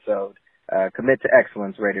every episode. Commit to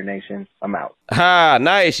excellence, Raider Nation. I'm out.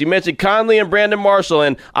 Nice. You mentioned Conley and Brandon Marshall,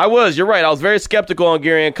 and you're right. I was very skeptical on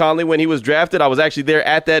Garyon Conley when he was drafted. I was actually there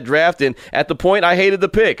at that draft, and at the point, I hated the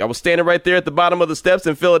pick. I was standing right there at the bottom of the steps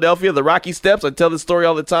in Philadelphia, the Rocky Steps. I tell this story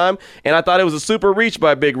all the time, and I thought it was a super reach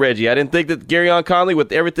by Big Reggie. I didn't think that Garyon Conley,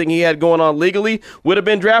 with everything he had going on legally, would have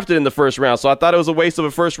been drafted in the first round, so I thought it was a waste of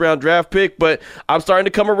a first-round draft pick, but I'm starting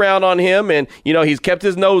to come around on him, and, he's kept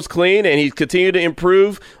his nose clean, and he's continued to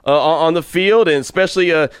improve on the field, and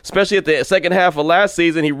especially at the second half of last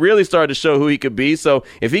season, he really started to show who he could be. So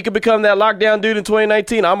if he could become that lockdown dude in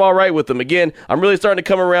 2019, I'm all right with him. Again, I'm really starting to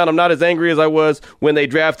come around. I'm not as angry as I was when they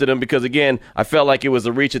drafted him because, again, I felt like it was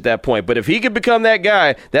a reach at that point. But if he could become that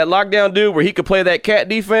guy, that lockdown dude where he could play that cat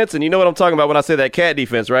defense, and you know what I'm talking about when I say that cat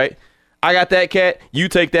defense, right? I got that cat, you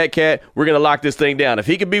take that cat, we're going to lock this thing down. If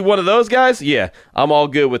he could be one of those guys, yeah, I'm all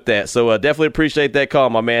good with that. So definitely appreciate that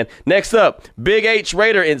call, my man. Next up, Big H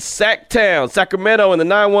Raider in Sacktown, Sacramento in the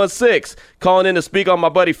 916, calling in to speak on my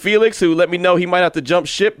buddy Felix, who let me know he might have to jump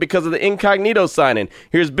ship because of the incognito signing.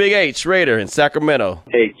 Here's Big H Raider in Sacramento.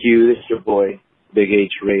 Hey, Q, this is your boy, Big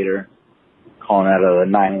H Raider, calling out of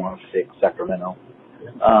the 916, Sacramento.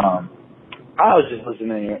 I was just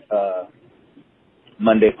listening to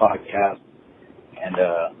Monday podcast, and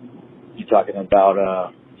you talking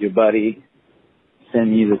about your buddy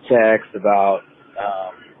sending you the text about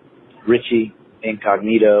Richie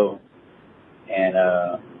Incognito and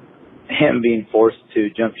him being forced to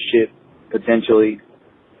jump ship potentially.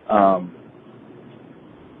 I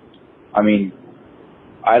mean,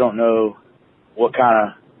 I don't know what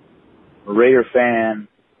kind of Raider fan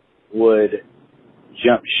would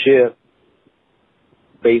jump ship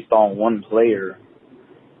based on one player.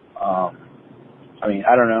 I mean,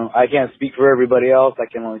 I don't know. I can't speak for everybody else. I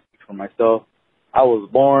can only speak for myself. I was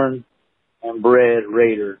born and bred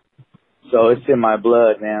Raider, so it's in my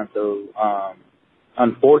blood, man. So,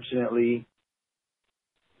 unfortunately,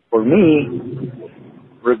 for me,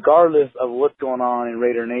 regardless of what's going on in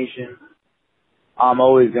Raider Nation, I'm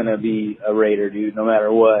always going to be a Raider, dude, no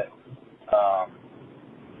matter what.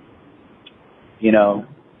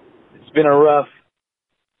 It's been a rough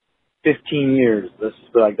 15 years, let's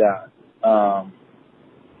just put it like that.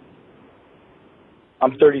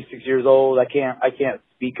 I'm 36 years old. I can't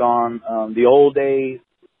speak on the old days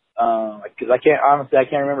because I can't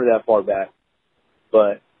remember that far back.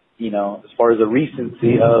 But as far as the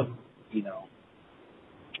recency of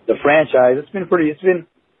the franchise,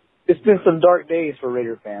 it's been some dark days for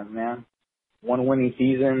Raider fans, man. One winning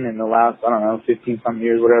season in the last 15 something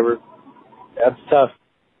years, whatever. That's tough.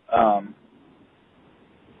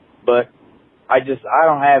 But I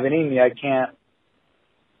don't have it in me. I can't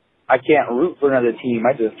root for another team.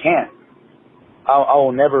 I just can't. I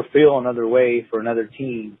will never feel another way for another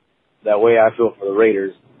team that way I feel for the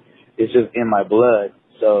Raiders. It's just in my blood.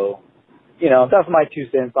 So, that's my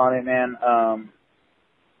 2 cents on it, man.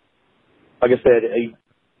 Like I said,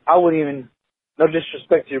 I wouldn't even, no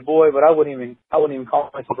disrespect to your boy, but I wouldn't even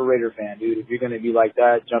call myself a Raider fan, dude. If you're going to be like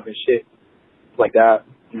that, jumping shit like that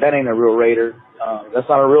ain't a real Raider. That's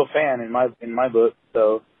not a real fan in my book.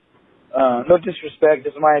 So, no disrespect,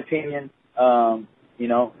 just my opinion.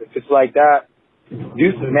 If it's like that,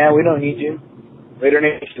 deuces, man, we don't need you. Raider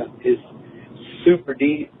Nation is super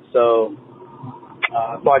deep. So,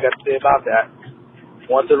 that's all I got to say about that.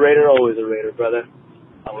 Once a Raider, always a Raider, brother.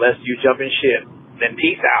 Unless you jump in ship, then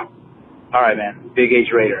peace out. All right, man. Big H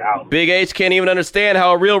Raider out. Big H can't even understand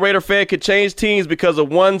how a real Raider fan could change teams because of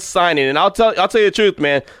one signing. And I'll tell you the truth,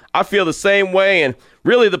 man. I feel the same way. And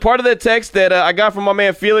really, the part of that text that I got from my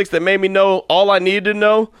man Felix that made me know all I needed to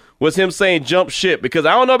know was him saying jump ship. Because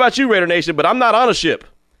I don't know about you, Raider Nation, but I'm not on a ship.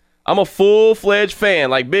 I'm a full-fledged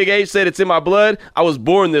fan. Like Big H said, it's in my blood. I was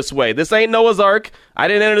born this way. This ain't Noah's Ark. I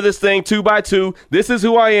didn't enter this thing 2 by 2. This is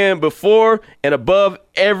who I am before and above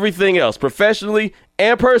everything else. Professionally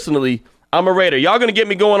and personally, I'm a Raider. Y'all going to get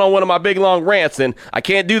me going on one of my big, long rants, and I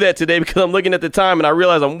can't do that today because I'm looking at the time, and I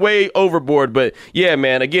realize I'm way overboard. But, yeah,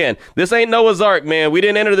 man, again, this ain't Noah's Ark, man. We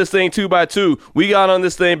didn't enter this thing 2 by 2. We got on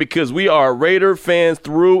this thing because we are Raider fans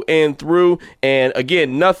through and through, and,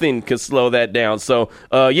 again, nothing can slow that down. So,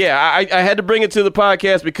 I had to bring it to the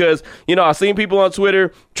podcast because, I've seen people on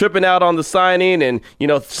Twitter tripping out on the signing and,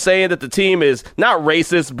 saying that the team is not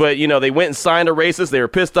racist, but, they went and signed a racist. They were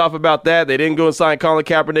pissed off about that. They didn't go and sign Colin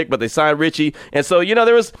Kaepernick, but they signed Richie. And so,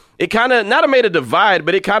 it kind of not made a divide,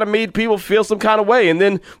 but it kind of made people feel some kind of way. And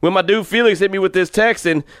then when my dude Felix hit me with this text,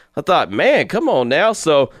 and I thought, man, come on now.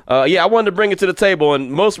 So, I wanted to bring it to the table.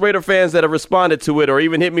 And most Raider fans that have responded to it or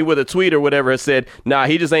even hit me with a tweet or whatever has said, nah,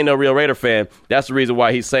 he just ain't no real Raider fan. That's the reason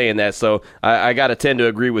why he's saying that. So I got to tend to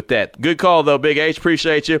agree with that. Good call, though, Big H.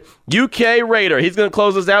 Appreciate you. UK Raider. He's going to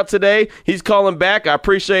close us out today. He's calling back. I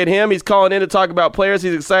appreciate him. He's calling in to talk about players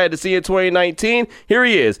he's excited to see in 2019. Here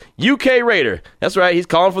he is, UK Raider. That's right. He's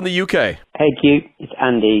calling from the UK. Hey, Q. It's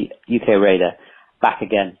Andy, UK Raider, back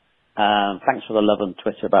again. Thanks for the love on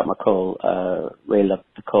Twitter about my call. Really loved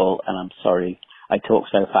the call, and I'm sorry I talk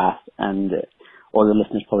so fast, and all the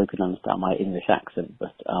listeners probably couldn't understand my English accent,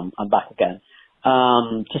 but I'm back again.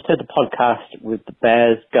 Just heard the podcast with the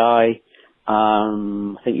Bears guy.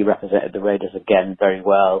 I think you represented the Raiders again very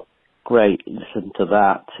well. Great, listen to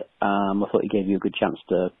that. I thought he gave you a good chance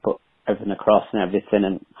to put everything across and everything,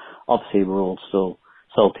 and obviously we're all still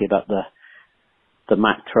salty about the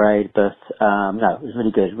Mac trade, but no, it was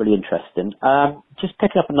really good, really interesting. Just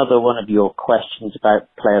picking up another one of your questions about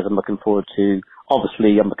players I'm looking forward to.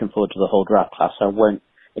 Obviously, I'm looking forward to the whole draft class, so I won't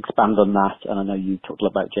expand on that, and I know you talked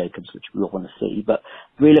about Jacobs, which we all want to see, but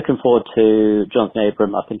really looking forward to Jonathan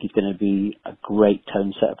Abram. I think he's going to be a great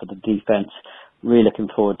tone setter for the defense. Really looking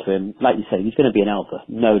forward to him. Like you said, he's going to be an alpha,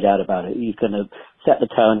 no doubt about it. He's going to set the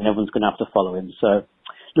tone, and everyone's going to have to follow him. So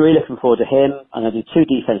really looking forward to him. I'm going to do 2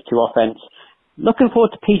 defense, 2 offense. Looking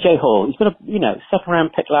forward to PJ Hall. He's got a, second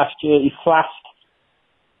round pick last year. He flashed.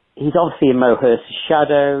 He's obviously in Mo Hurst's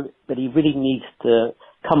shadow, but he really needs to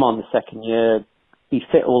come on the second year, be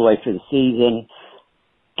fit all the way through the season,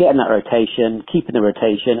 get in that rotation, keep in the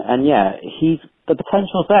rotation, and the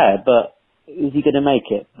potential's there, but is he going to make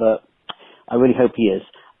it? But I really hope he is.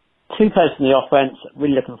 2 players in the offense,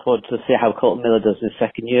 really looking forward to see how Colton Miller does his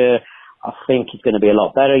second year. I think he's going to be a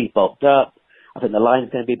lot better. He's bulked up. I think the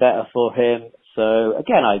line's going to be better for him. So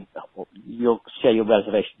again, you'll share your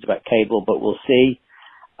reservations about Cable, but we'll see.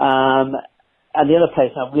 And the other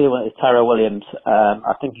place I really want is Tyrell Williams.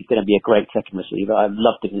 I think he's going to be a great second receiver. I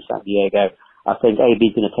loved him in San Diego. I think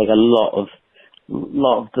AB's going to take a lot of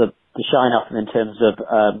the shine off him in terms of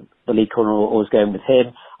the lead corner always going with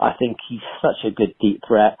him. I think he's such a good deep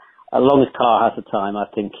threat. As long as Carr has the time, I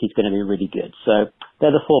think he's going to be really good. So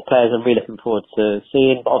they're the 4 players I'm really looking forward to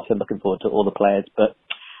seeing. But obviously, I'm looking forward to all the players. But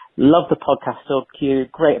love the podcast, still, Q.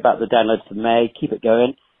 Great about the downloads for May. Keep it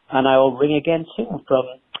going. And I will ring again soon from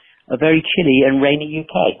a very chilly and rainy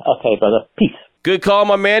UK. Okay, brother. Peace. Good call,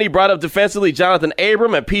 my man. He brought up defensively Jonathan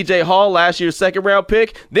Abram and P.J. Hall, last year's second-round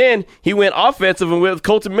pick. Then he went offensive with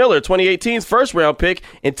Colton Miller, 2018's first-round pick,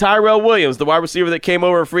 and Tyrell Williams, the wide receiver that came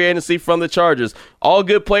over in free agency from the Chargers. All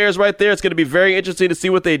good players right there. It's going to be very interesting to see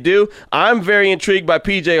what they do. I'm very intrigued by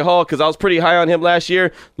P.J. Hall because I was pretty high on him last year.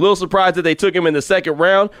 A little surprised that they took him in the second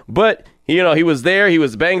round, but he was there. He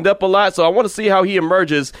was banged up a lot, so I want to see how he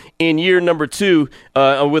emerges in year number 2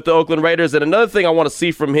 with the Oakland Raiders. And another thing I want to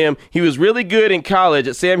see from him, he was really good in college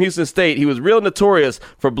at Sam Houston State. He was real notorious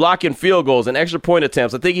for blocking field goals and extra point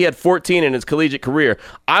attempts. I think he had 14 in his collegiate career.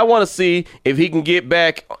 I want to see if he can get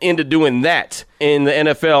back into doing that in the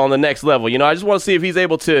NFL on the next level. I just want to see if he's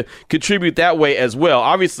able to contribute that way as well.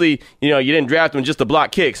 Obviously, you didn't draft him just to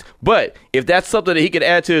block kicks, but if that's something that he could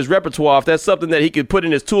add to his repertoire, if that's something that he could put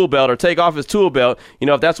in his tool belt or take off his tool belt,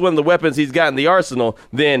 if that's one of the weapons he's got in the arsenal,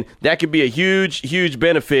 then that could be a huge, huge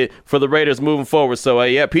benefit for the Raiders moving forward. So,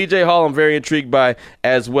 PJ Hall I'm very intrigued by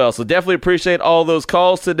as well. So definitely appreciate all those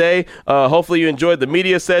calls today. Hopefully you enjoyed the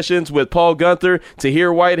media sessions with Paul Gunther,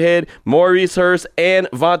 Tahir Whitehead, Maurice Hurst, and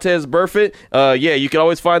Vontaze Burfict. You can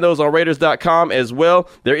always find those on Raiders.com as well.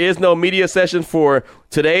 There is no media session for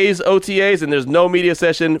today's OTAs, and there's no media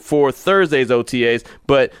session for Thursday's OTAs,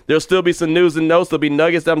 but there'll still be some news and notes. There'll be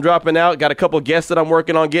nuggets that I'm dropping out. Got a couple guests that I'm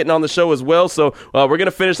working on getting on the show as well, so we're going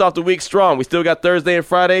to finish off the week strong. We still got Thursday and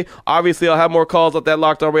Friday. Obviously, I'll have more calls off that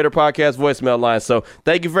Locked On Raider podcast voicemail line, so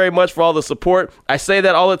thank you very much for all the support. I say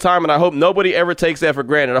that all the time, and I hope nobody ever takes that for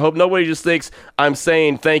granted. I hope nobody just thinks I'm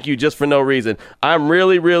saying thank you just for no reason. I'm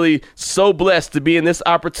really, really so blessed to be in this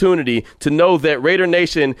opportunity to know that Raider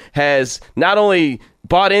Nation has not only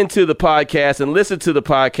bought into the podcast and listened to the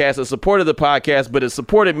podcast and supported the podcast, but it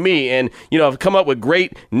supported me and, have come up with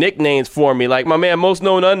great nicknames for me, like my man Most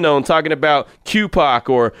Known Unknown talking about QPOC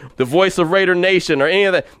or the voice of Raider Nation or any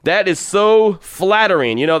of that. That is so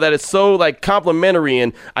flattering, that is so complimentary,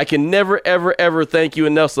 and I can never, ever, ever thank you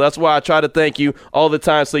enough. So that's why I try to thank you all the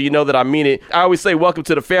time so you know that I mean it. I always say welcome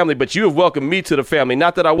to the family, but you have welcomed me to the family.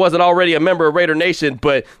 Not that I wasn't already a member of Raider Nation,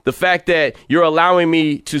 but the fact that you're allowing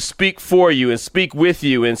me to speak for you and speak with with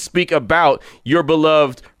you and speak about your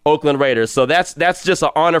beloved Oakland Raiders. So that's just an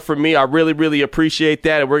honor for me. I really, really appreciate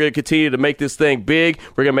that, and we're going to continue to make this thing big.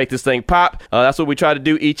 We're going to make this thing pop. That's what we try to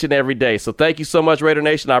do each and every day. So thank you so much, Raider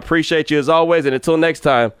Nation. I appreciate you as always, and until next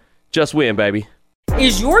time, just win, baby.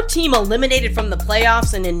 Is your team eliminated from the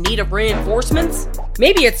playoffs and in need of reinforcements?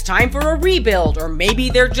 Maybe it's time for a rebuild, or maybe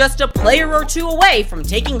they're just a player or two away from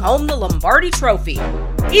taking home the Lombardi Trophy.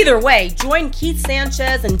 Either way, join Keith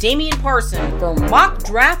Sanchez and Damian Parson for Mock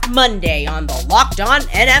Draft Monday on the Locked On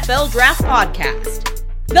NFL Draft Podcast.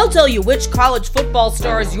 They'll tell you which college football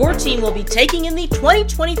stars your team will be taking in the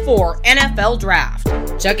 2024 NFL Draft.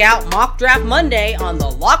 Check out Mock Draft Monday on the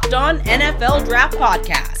Locked On NFL Draft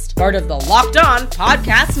Podcast, part of the Locked On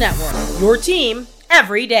Podcast Network, your team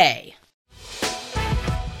every day.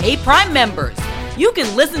 Hey, Prime members, you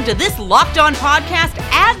can listen to this Locked On podcast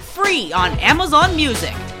ad-free on Amazon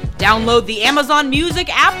Music. Download the Amazon Music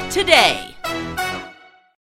app today.